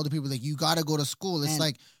by the older people. Like, you got to go to school. It's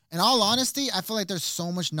like, in all honesty, I feel like there's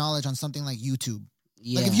so much knowledge on something like YouTube.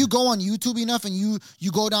 Yeah. Like, if you go on YouTube enough and you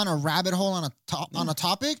go down a rabbit hole on a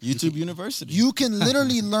topic, YouTube University, you can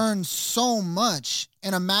literally learn so much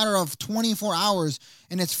in a matter of 24 hours,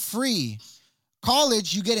 and it's free.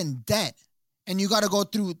 College, you get in debt, and you got to go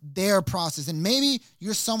through their process, and maybe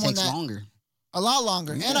you're someone takes that longer. A lot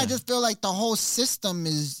longer. Yeah. And I just feel like the whole system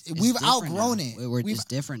we've outgrown now. it. It's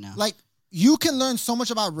different now. Like, you can learn so much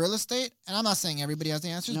about real estate, and I'm not saying everybody has the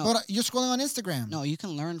answers, but you're scrolling on Instagram. No, you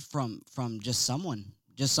can learn from just someone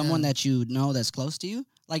that you know that's close to you.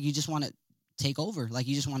 Like, you just want to take over. Like,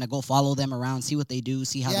 you just want to go follow them around, see what they do,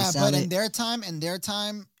 see how they sell it. Yeah, but in their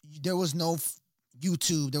time, there was no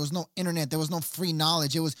YouTube, there was no internet, there was no free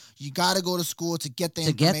knowledge. It was, you got to go to school to get the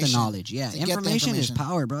information. To get the knowledge, yeah. Information is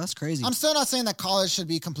power, bro. That's crazy. I'm still not saying that college should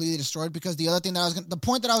be completely destroyed, because the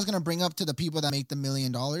point that I was gonna bring up to the people that make the $1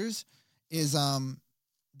 million is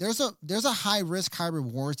there's a high risk, high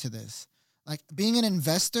reward to this. Like, being an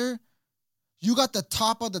investor, you got the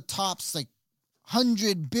top of the tops, like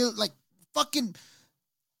 100 billion, like fucking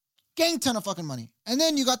gang ton of fucking money, and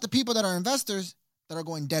then you got the people that are investors that are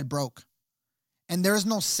going dead broke. And there is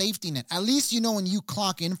no safety net. At least, when you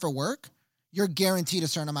clock in for work, you're guaranteed a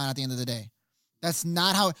certain amount at the end of the day. That's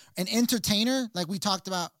not how an entertainer, like we talked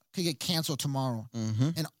about, could get canceled tomorrow. Mm-hmm.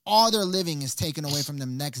 And all their living is taken away from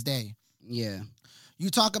them next day. Yeah. You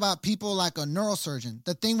talk about people like a neurosurgeon.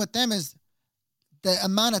 The thing with them is the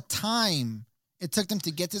amount of time it took them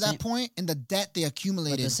to get to that point and the debt they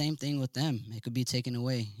accumulated. But the same thing with them. It could be taken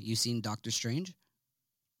away. You seen Doctor Strange?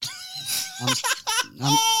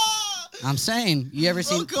 I'm saying, you ever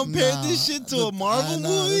seen? Compare this shit to a Marvel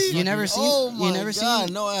movie? You never seen? Oh my you never God!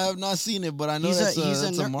 Seen? No, I have not seen it, but I know it's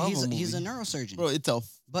a Marvel movie. He's a neurosurgeon, bro.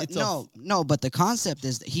 But the concept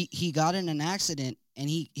is that he got in an accident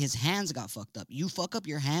and his hands got fucked up. You fuck up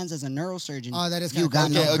your hands as a neurosurgeon. Oh, that is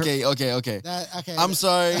kind of okay. Okay. I'm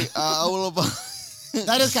sorry. I will.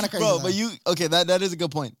 That is kind of crazy, bro. But that is a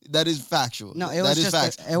good point. That is factual. No, it was just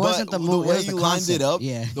facts. It wasn't the movie. The way you lined it up.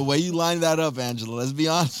 Yeah. The way you lined that up, Angela. Let's be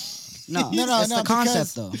honest. No, it's the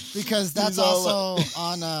concept though. Because that's also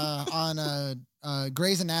on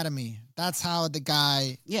Grey's Anatomy. That's how the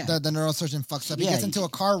guy, the neurosurgeon, fucks up. He gets into a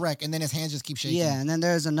car wreck and then his hands just keep shaking. Yeah, and then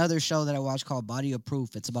there's another show that I watched called Body of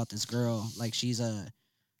Proof. It's about this girl. Like, she's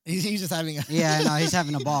he's just having a he's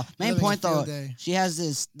having a ball. Main point though, day. she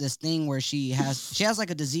has this thing where she has like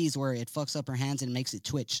a disease where it fucks up her hands and makes it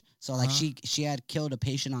twitch. So like she had killed a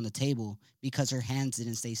patient on the table because her hands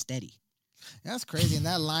didn't stay steady. That's crazy. In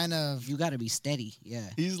that line of you got to be steady. Yeah.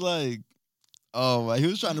 He's like, oh, he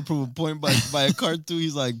was trying to prove a point by a cartoon.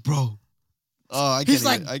 He's like, bro. Oh, I He's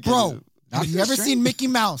get like, it. bro. Have you ever seen Mickey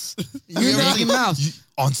Mouse? You know Mickey Mouse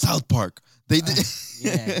on South Park? They did.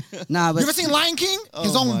 Yeah. Nah, but you ever seen Lion King?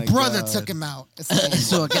 His own brother took him out.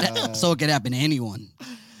 So it could happen to anyone.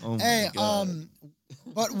 Oh hey,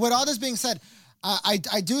 but with all this being said,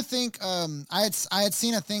 I do think I had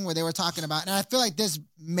seen a thing where they were talking about, and I feel like this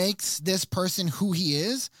makes this person who he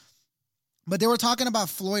is. But they were talking about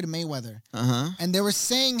Floyd Mayweather, and they were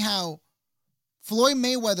saying how Floyd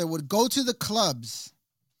Mayweather would go to the clubs.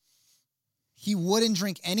 He wouldn't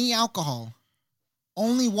drink any alcohol,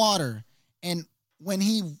 only water, and when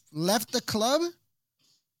he left the club,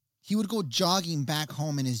 he would go jogging back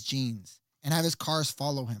home in his jeans and have his cars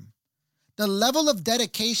follow him. The level of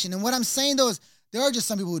dedication, and what I'm saying though is there are just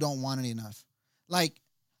some people who don't want it enough. Like,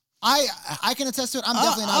 I can attest to it. I'm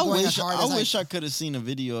definitely not going as hard as I wish I could have seen a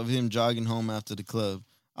video of him jogging home after the club.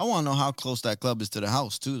 I want to know how close that club is to the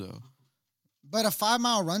house too, though. But a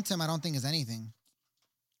 5-mile run to him, I don't think is anything.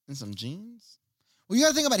 In some jeans? Well, you got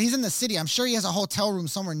to think about it. He's in the city. I'm sure he has a hotel room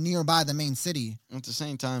somewhere nearby the main city. At the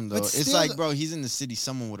same time, though, But it's still, like, bro, he's in the city.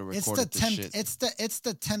 Someone would have recorded this shit. It's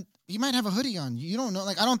the temp. He might have a hoodie on. You don't know.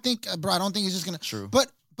 Like, I don't think, bro. I don't think he's just gonna. True.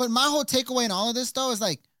 But my whole takeaway in all of this though is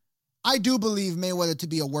like, I do believe Mayweather to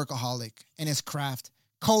be a workaholic in his craft.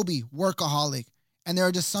 Kobe, workaholic, and there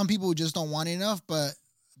are just some people who just don't want it enough, but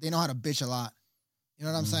they know how to bitch a lot. You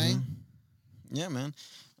know what I'm saying? Yeah, man.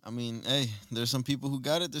 I mean, hey, there's some people who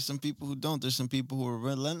got it. There's some people who don't. There's some people who are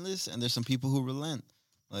relentless, and there's some people who relent.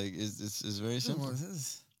 Like, it's very simple.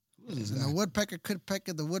 The woodpecker could peck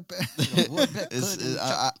at the woodpecker.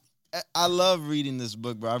 I love reading this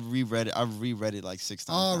book, bro. I've reread it like 6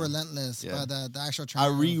 times. Oh, now. Relentless. Yeah. The actual I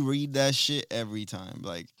trailer. reread that shit every time.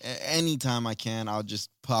 Like anytime I can, I'll just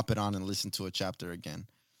pop it on and listen to a chapter again.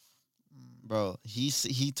 Bro, he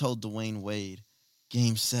told Dwayne Wade,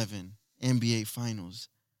 Game 7, NBA Finals.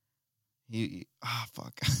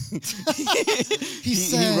 Fuck.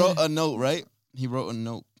 He wrote a note, right? He wrote a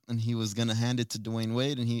note, and he was gonna hand it to Dwayne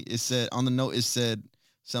Wade, and it said on the note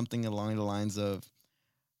something along the lines of,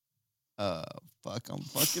 fuck, I'm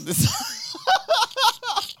fucking this.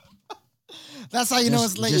 That's how you know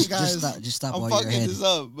it's late, you guys. Just stop I'm while you're fucking ahead. this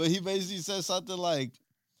up, but he basically said something like,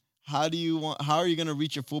 how are you gonna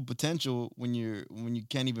reach your full potential when you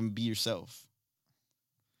can't even be yourself?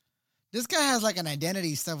 This guy has like an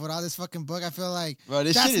identity stuff with all this fucking book. I feel like Bro,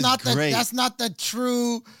 this that's shit is not great. That's not the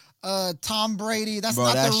true Tom Brady. That's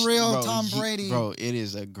not the real Tom Brady. Bro, it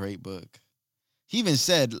is a great book. He even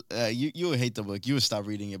said, you would hate the book. You would stop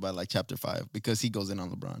reading it by like chapter 5 because he goes in on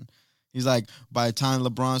LeBron. He's like, by the time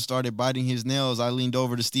LeBron started biting his nails, I leaned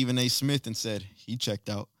over to Stephen A. Smith and said, he checked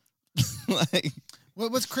out. Like,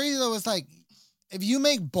 what's crazy though is like, if you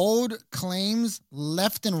make bold claims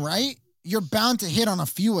left and right, you're bound to hit on a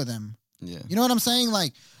few of them. yeah. You know what I'm saying?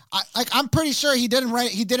 Like, I'm pretty sure he didn't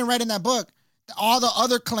write in that book all the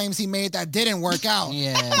other claims he made that didn't work out.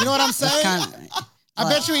 Yeah. You know what I'm saying? I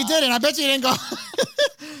bet you he didn't. I bet you he didn't go.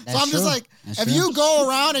 So I'm just like, if you go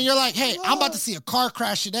around and you're like, hey, I'm about to see a car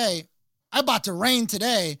crash today. I'm about to rain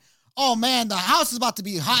today. Oh man, the house is about to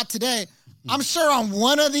be hot today. I'm sure on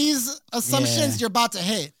one of these assumptions you're about to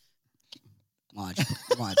hit. Watch.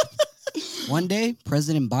 One day,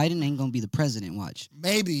 President Biden ain't gonna be the president. Watch.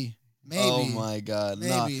 Maybe. Oh my God. Maybe.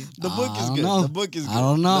 Nah, the book is good. Know. The book is good. I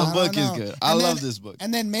don't know. The book is good. I love this book.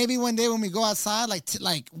 And then maybe one day when we go outside,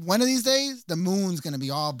 like one of these days, the moon's gonna be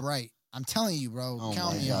all bright. I'm telling you, bro. Oh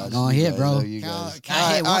Count my me gosh. out. Go ahead, bro. You guys.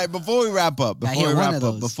 Count- All right, before we wrap up, before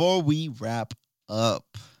we wrap up,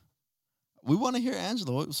 we want to hear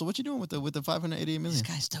Angelo. So what you doing with the 588 million? This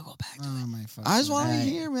guy still go back to Oh it. my fucking. I just want to Right.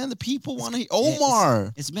 hear, man. The people want to hear.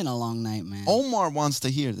 Omar. It's been a long night, man. Omar wants to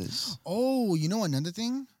hear this. Oh, you know another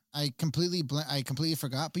thing? I completely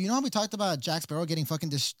forgot. But you know how we talked about Jack Sparrow getting fucking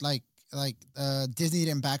Disney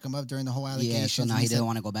didn't back him up during the whole allegation. Yeah, so now he doesn't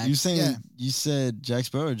want to go back. You said Jack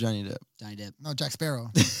Sparrow or Johnny Depp? Johnny Depp. No, Jack Sparrow.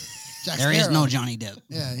 There is no Johnny Depp.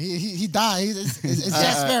 Yeah, he died. It's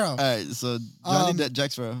Jack Sparrow. All right, so Johnny Depp,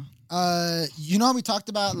 Jack Sparrow. You know how we talked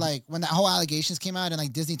about like when that whole allegations came out and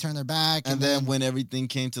like Disney turned their back, And then when everything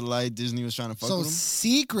came to light, Disney was trying to fuck so with him?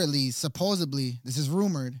 secretly, supposedly, this is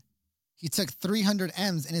rumored, he took 300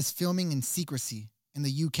 M's and is filming in secrecy in the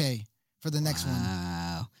UK for the next one.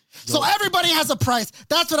 Wow. So everybody has a price.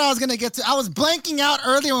 That's what I was gonna get to. I was blanking out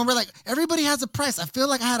earlier when we're like, everybody has a price. I feel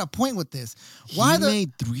like I had a point with this. Why he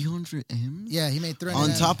made 300 M's? Yeah, he made 300 On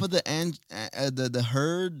M's. top of the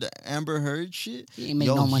Amber Heard shit? He ain't made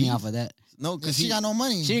no money off of that. No, Yeah, because she got no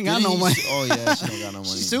money. She ain't got no money. Oh, yeah, she don't got no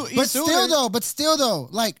money. But still though,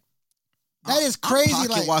 like that is crazy. I'm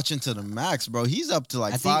pocket Like watching to the max, bro. He's up to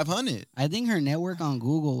like I think- 500. I think her net worth on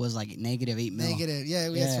Google was like negative 8 mil. negative. Yeah,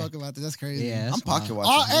 we had spoke about this. That's crazy. Yeah, that's I'm pocket wild.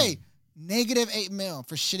 watching. Oh, hey, negative 8 mil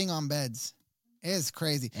for shitting on beds. It's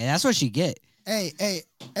crazy. Hey, that's what she get. Hey,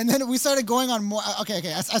 and then we started going on more. Okay.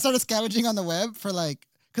 I started scavenging on the web for like,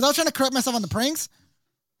 because I was trying to correct myself on the pranks.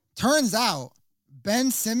 Turns out Ben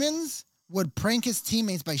Simmons would prank his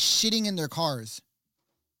teammates by shitting in their cars.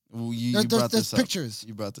 Ooh, you brought There's this up. pictures.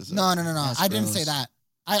 You brought this up. No. That's I didn't gross. say that.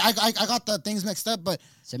 I got the things mixed up, but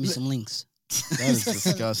Send me some links. That is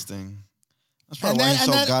disgusting. That's probably And why then- he's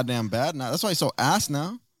so and then- goddamn bad now. That's why he's so ass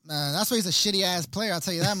now. that's why he's a shitty ass player. I'll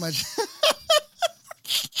tell you that much.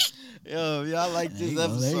 Yo, I like There this you go,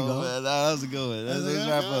 there you episode, go. man. That was a good one. Let's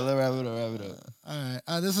wrap it up. Let's wrap it up. All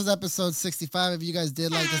right. This was episode 65. If you guys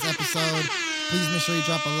did like this episode, please make sure you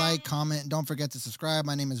drop a like, comment, and don't forget to subscribe.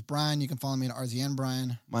 My name is Brian. You can follow me at RZN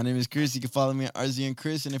Brian. My name is Chris. You can follow me at RZN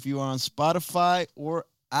Chris. And if you are on Spotify or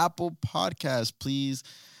Apple Podcasts, please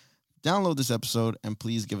download this episode and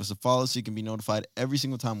please give us a follow so you can be notified every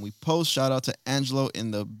single time we post. Shout out to Angelo in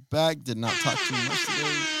the back. Did not talk too much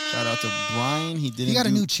today. Shout out to Brian. He got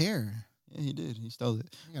a new chair. Yeah, he did. He stole it.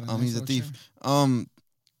 He got a nice He's a little thief. chair.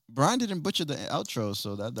 Brian didn't butcher the outro,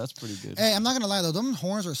 so that's pretty good. Hey, I'm not gonna lie though, them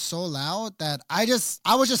horns are so loud that I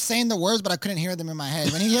was just saying the words, but I couldn't hear them in my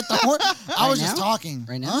head. When he hit the horn, I was just now? talking.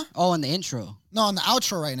 Right now? Huh? Oh, in the intro. No, on the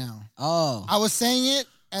outro right now. Oh. I was saying it,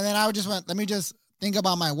 and then I just went, let me just think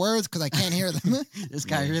about my words because I can't hear them. This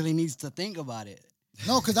guy really needs to think about it.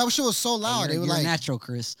 No, because that shit was so loud. You're, It was you're like natural,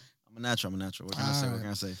 Chris. I'm a natural. What can I All say? right. What can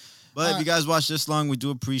I say? But if you guys watch this long, we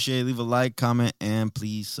do appreciate it. Leave a like, comment, and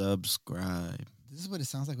please subscribe. This is what it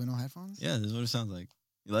sounds like with no headphones. Yeah, this is what it sounds like.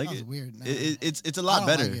 You like That was it? weird. Nah. It's a I lot don't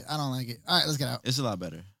better. Like it. I don't like it. All right, let's get out. It's a lot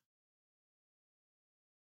better.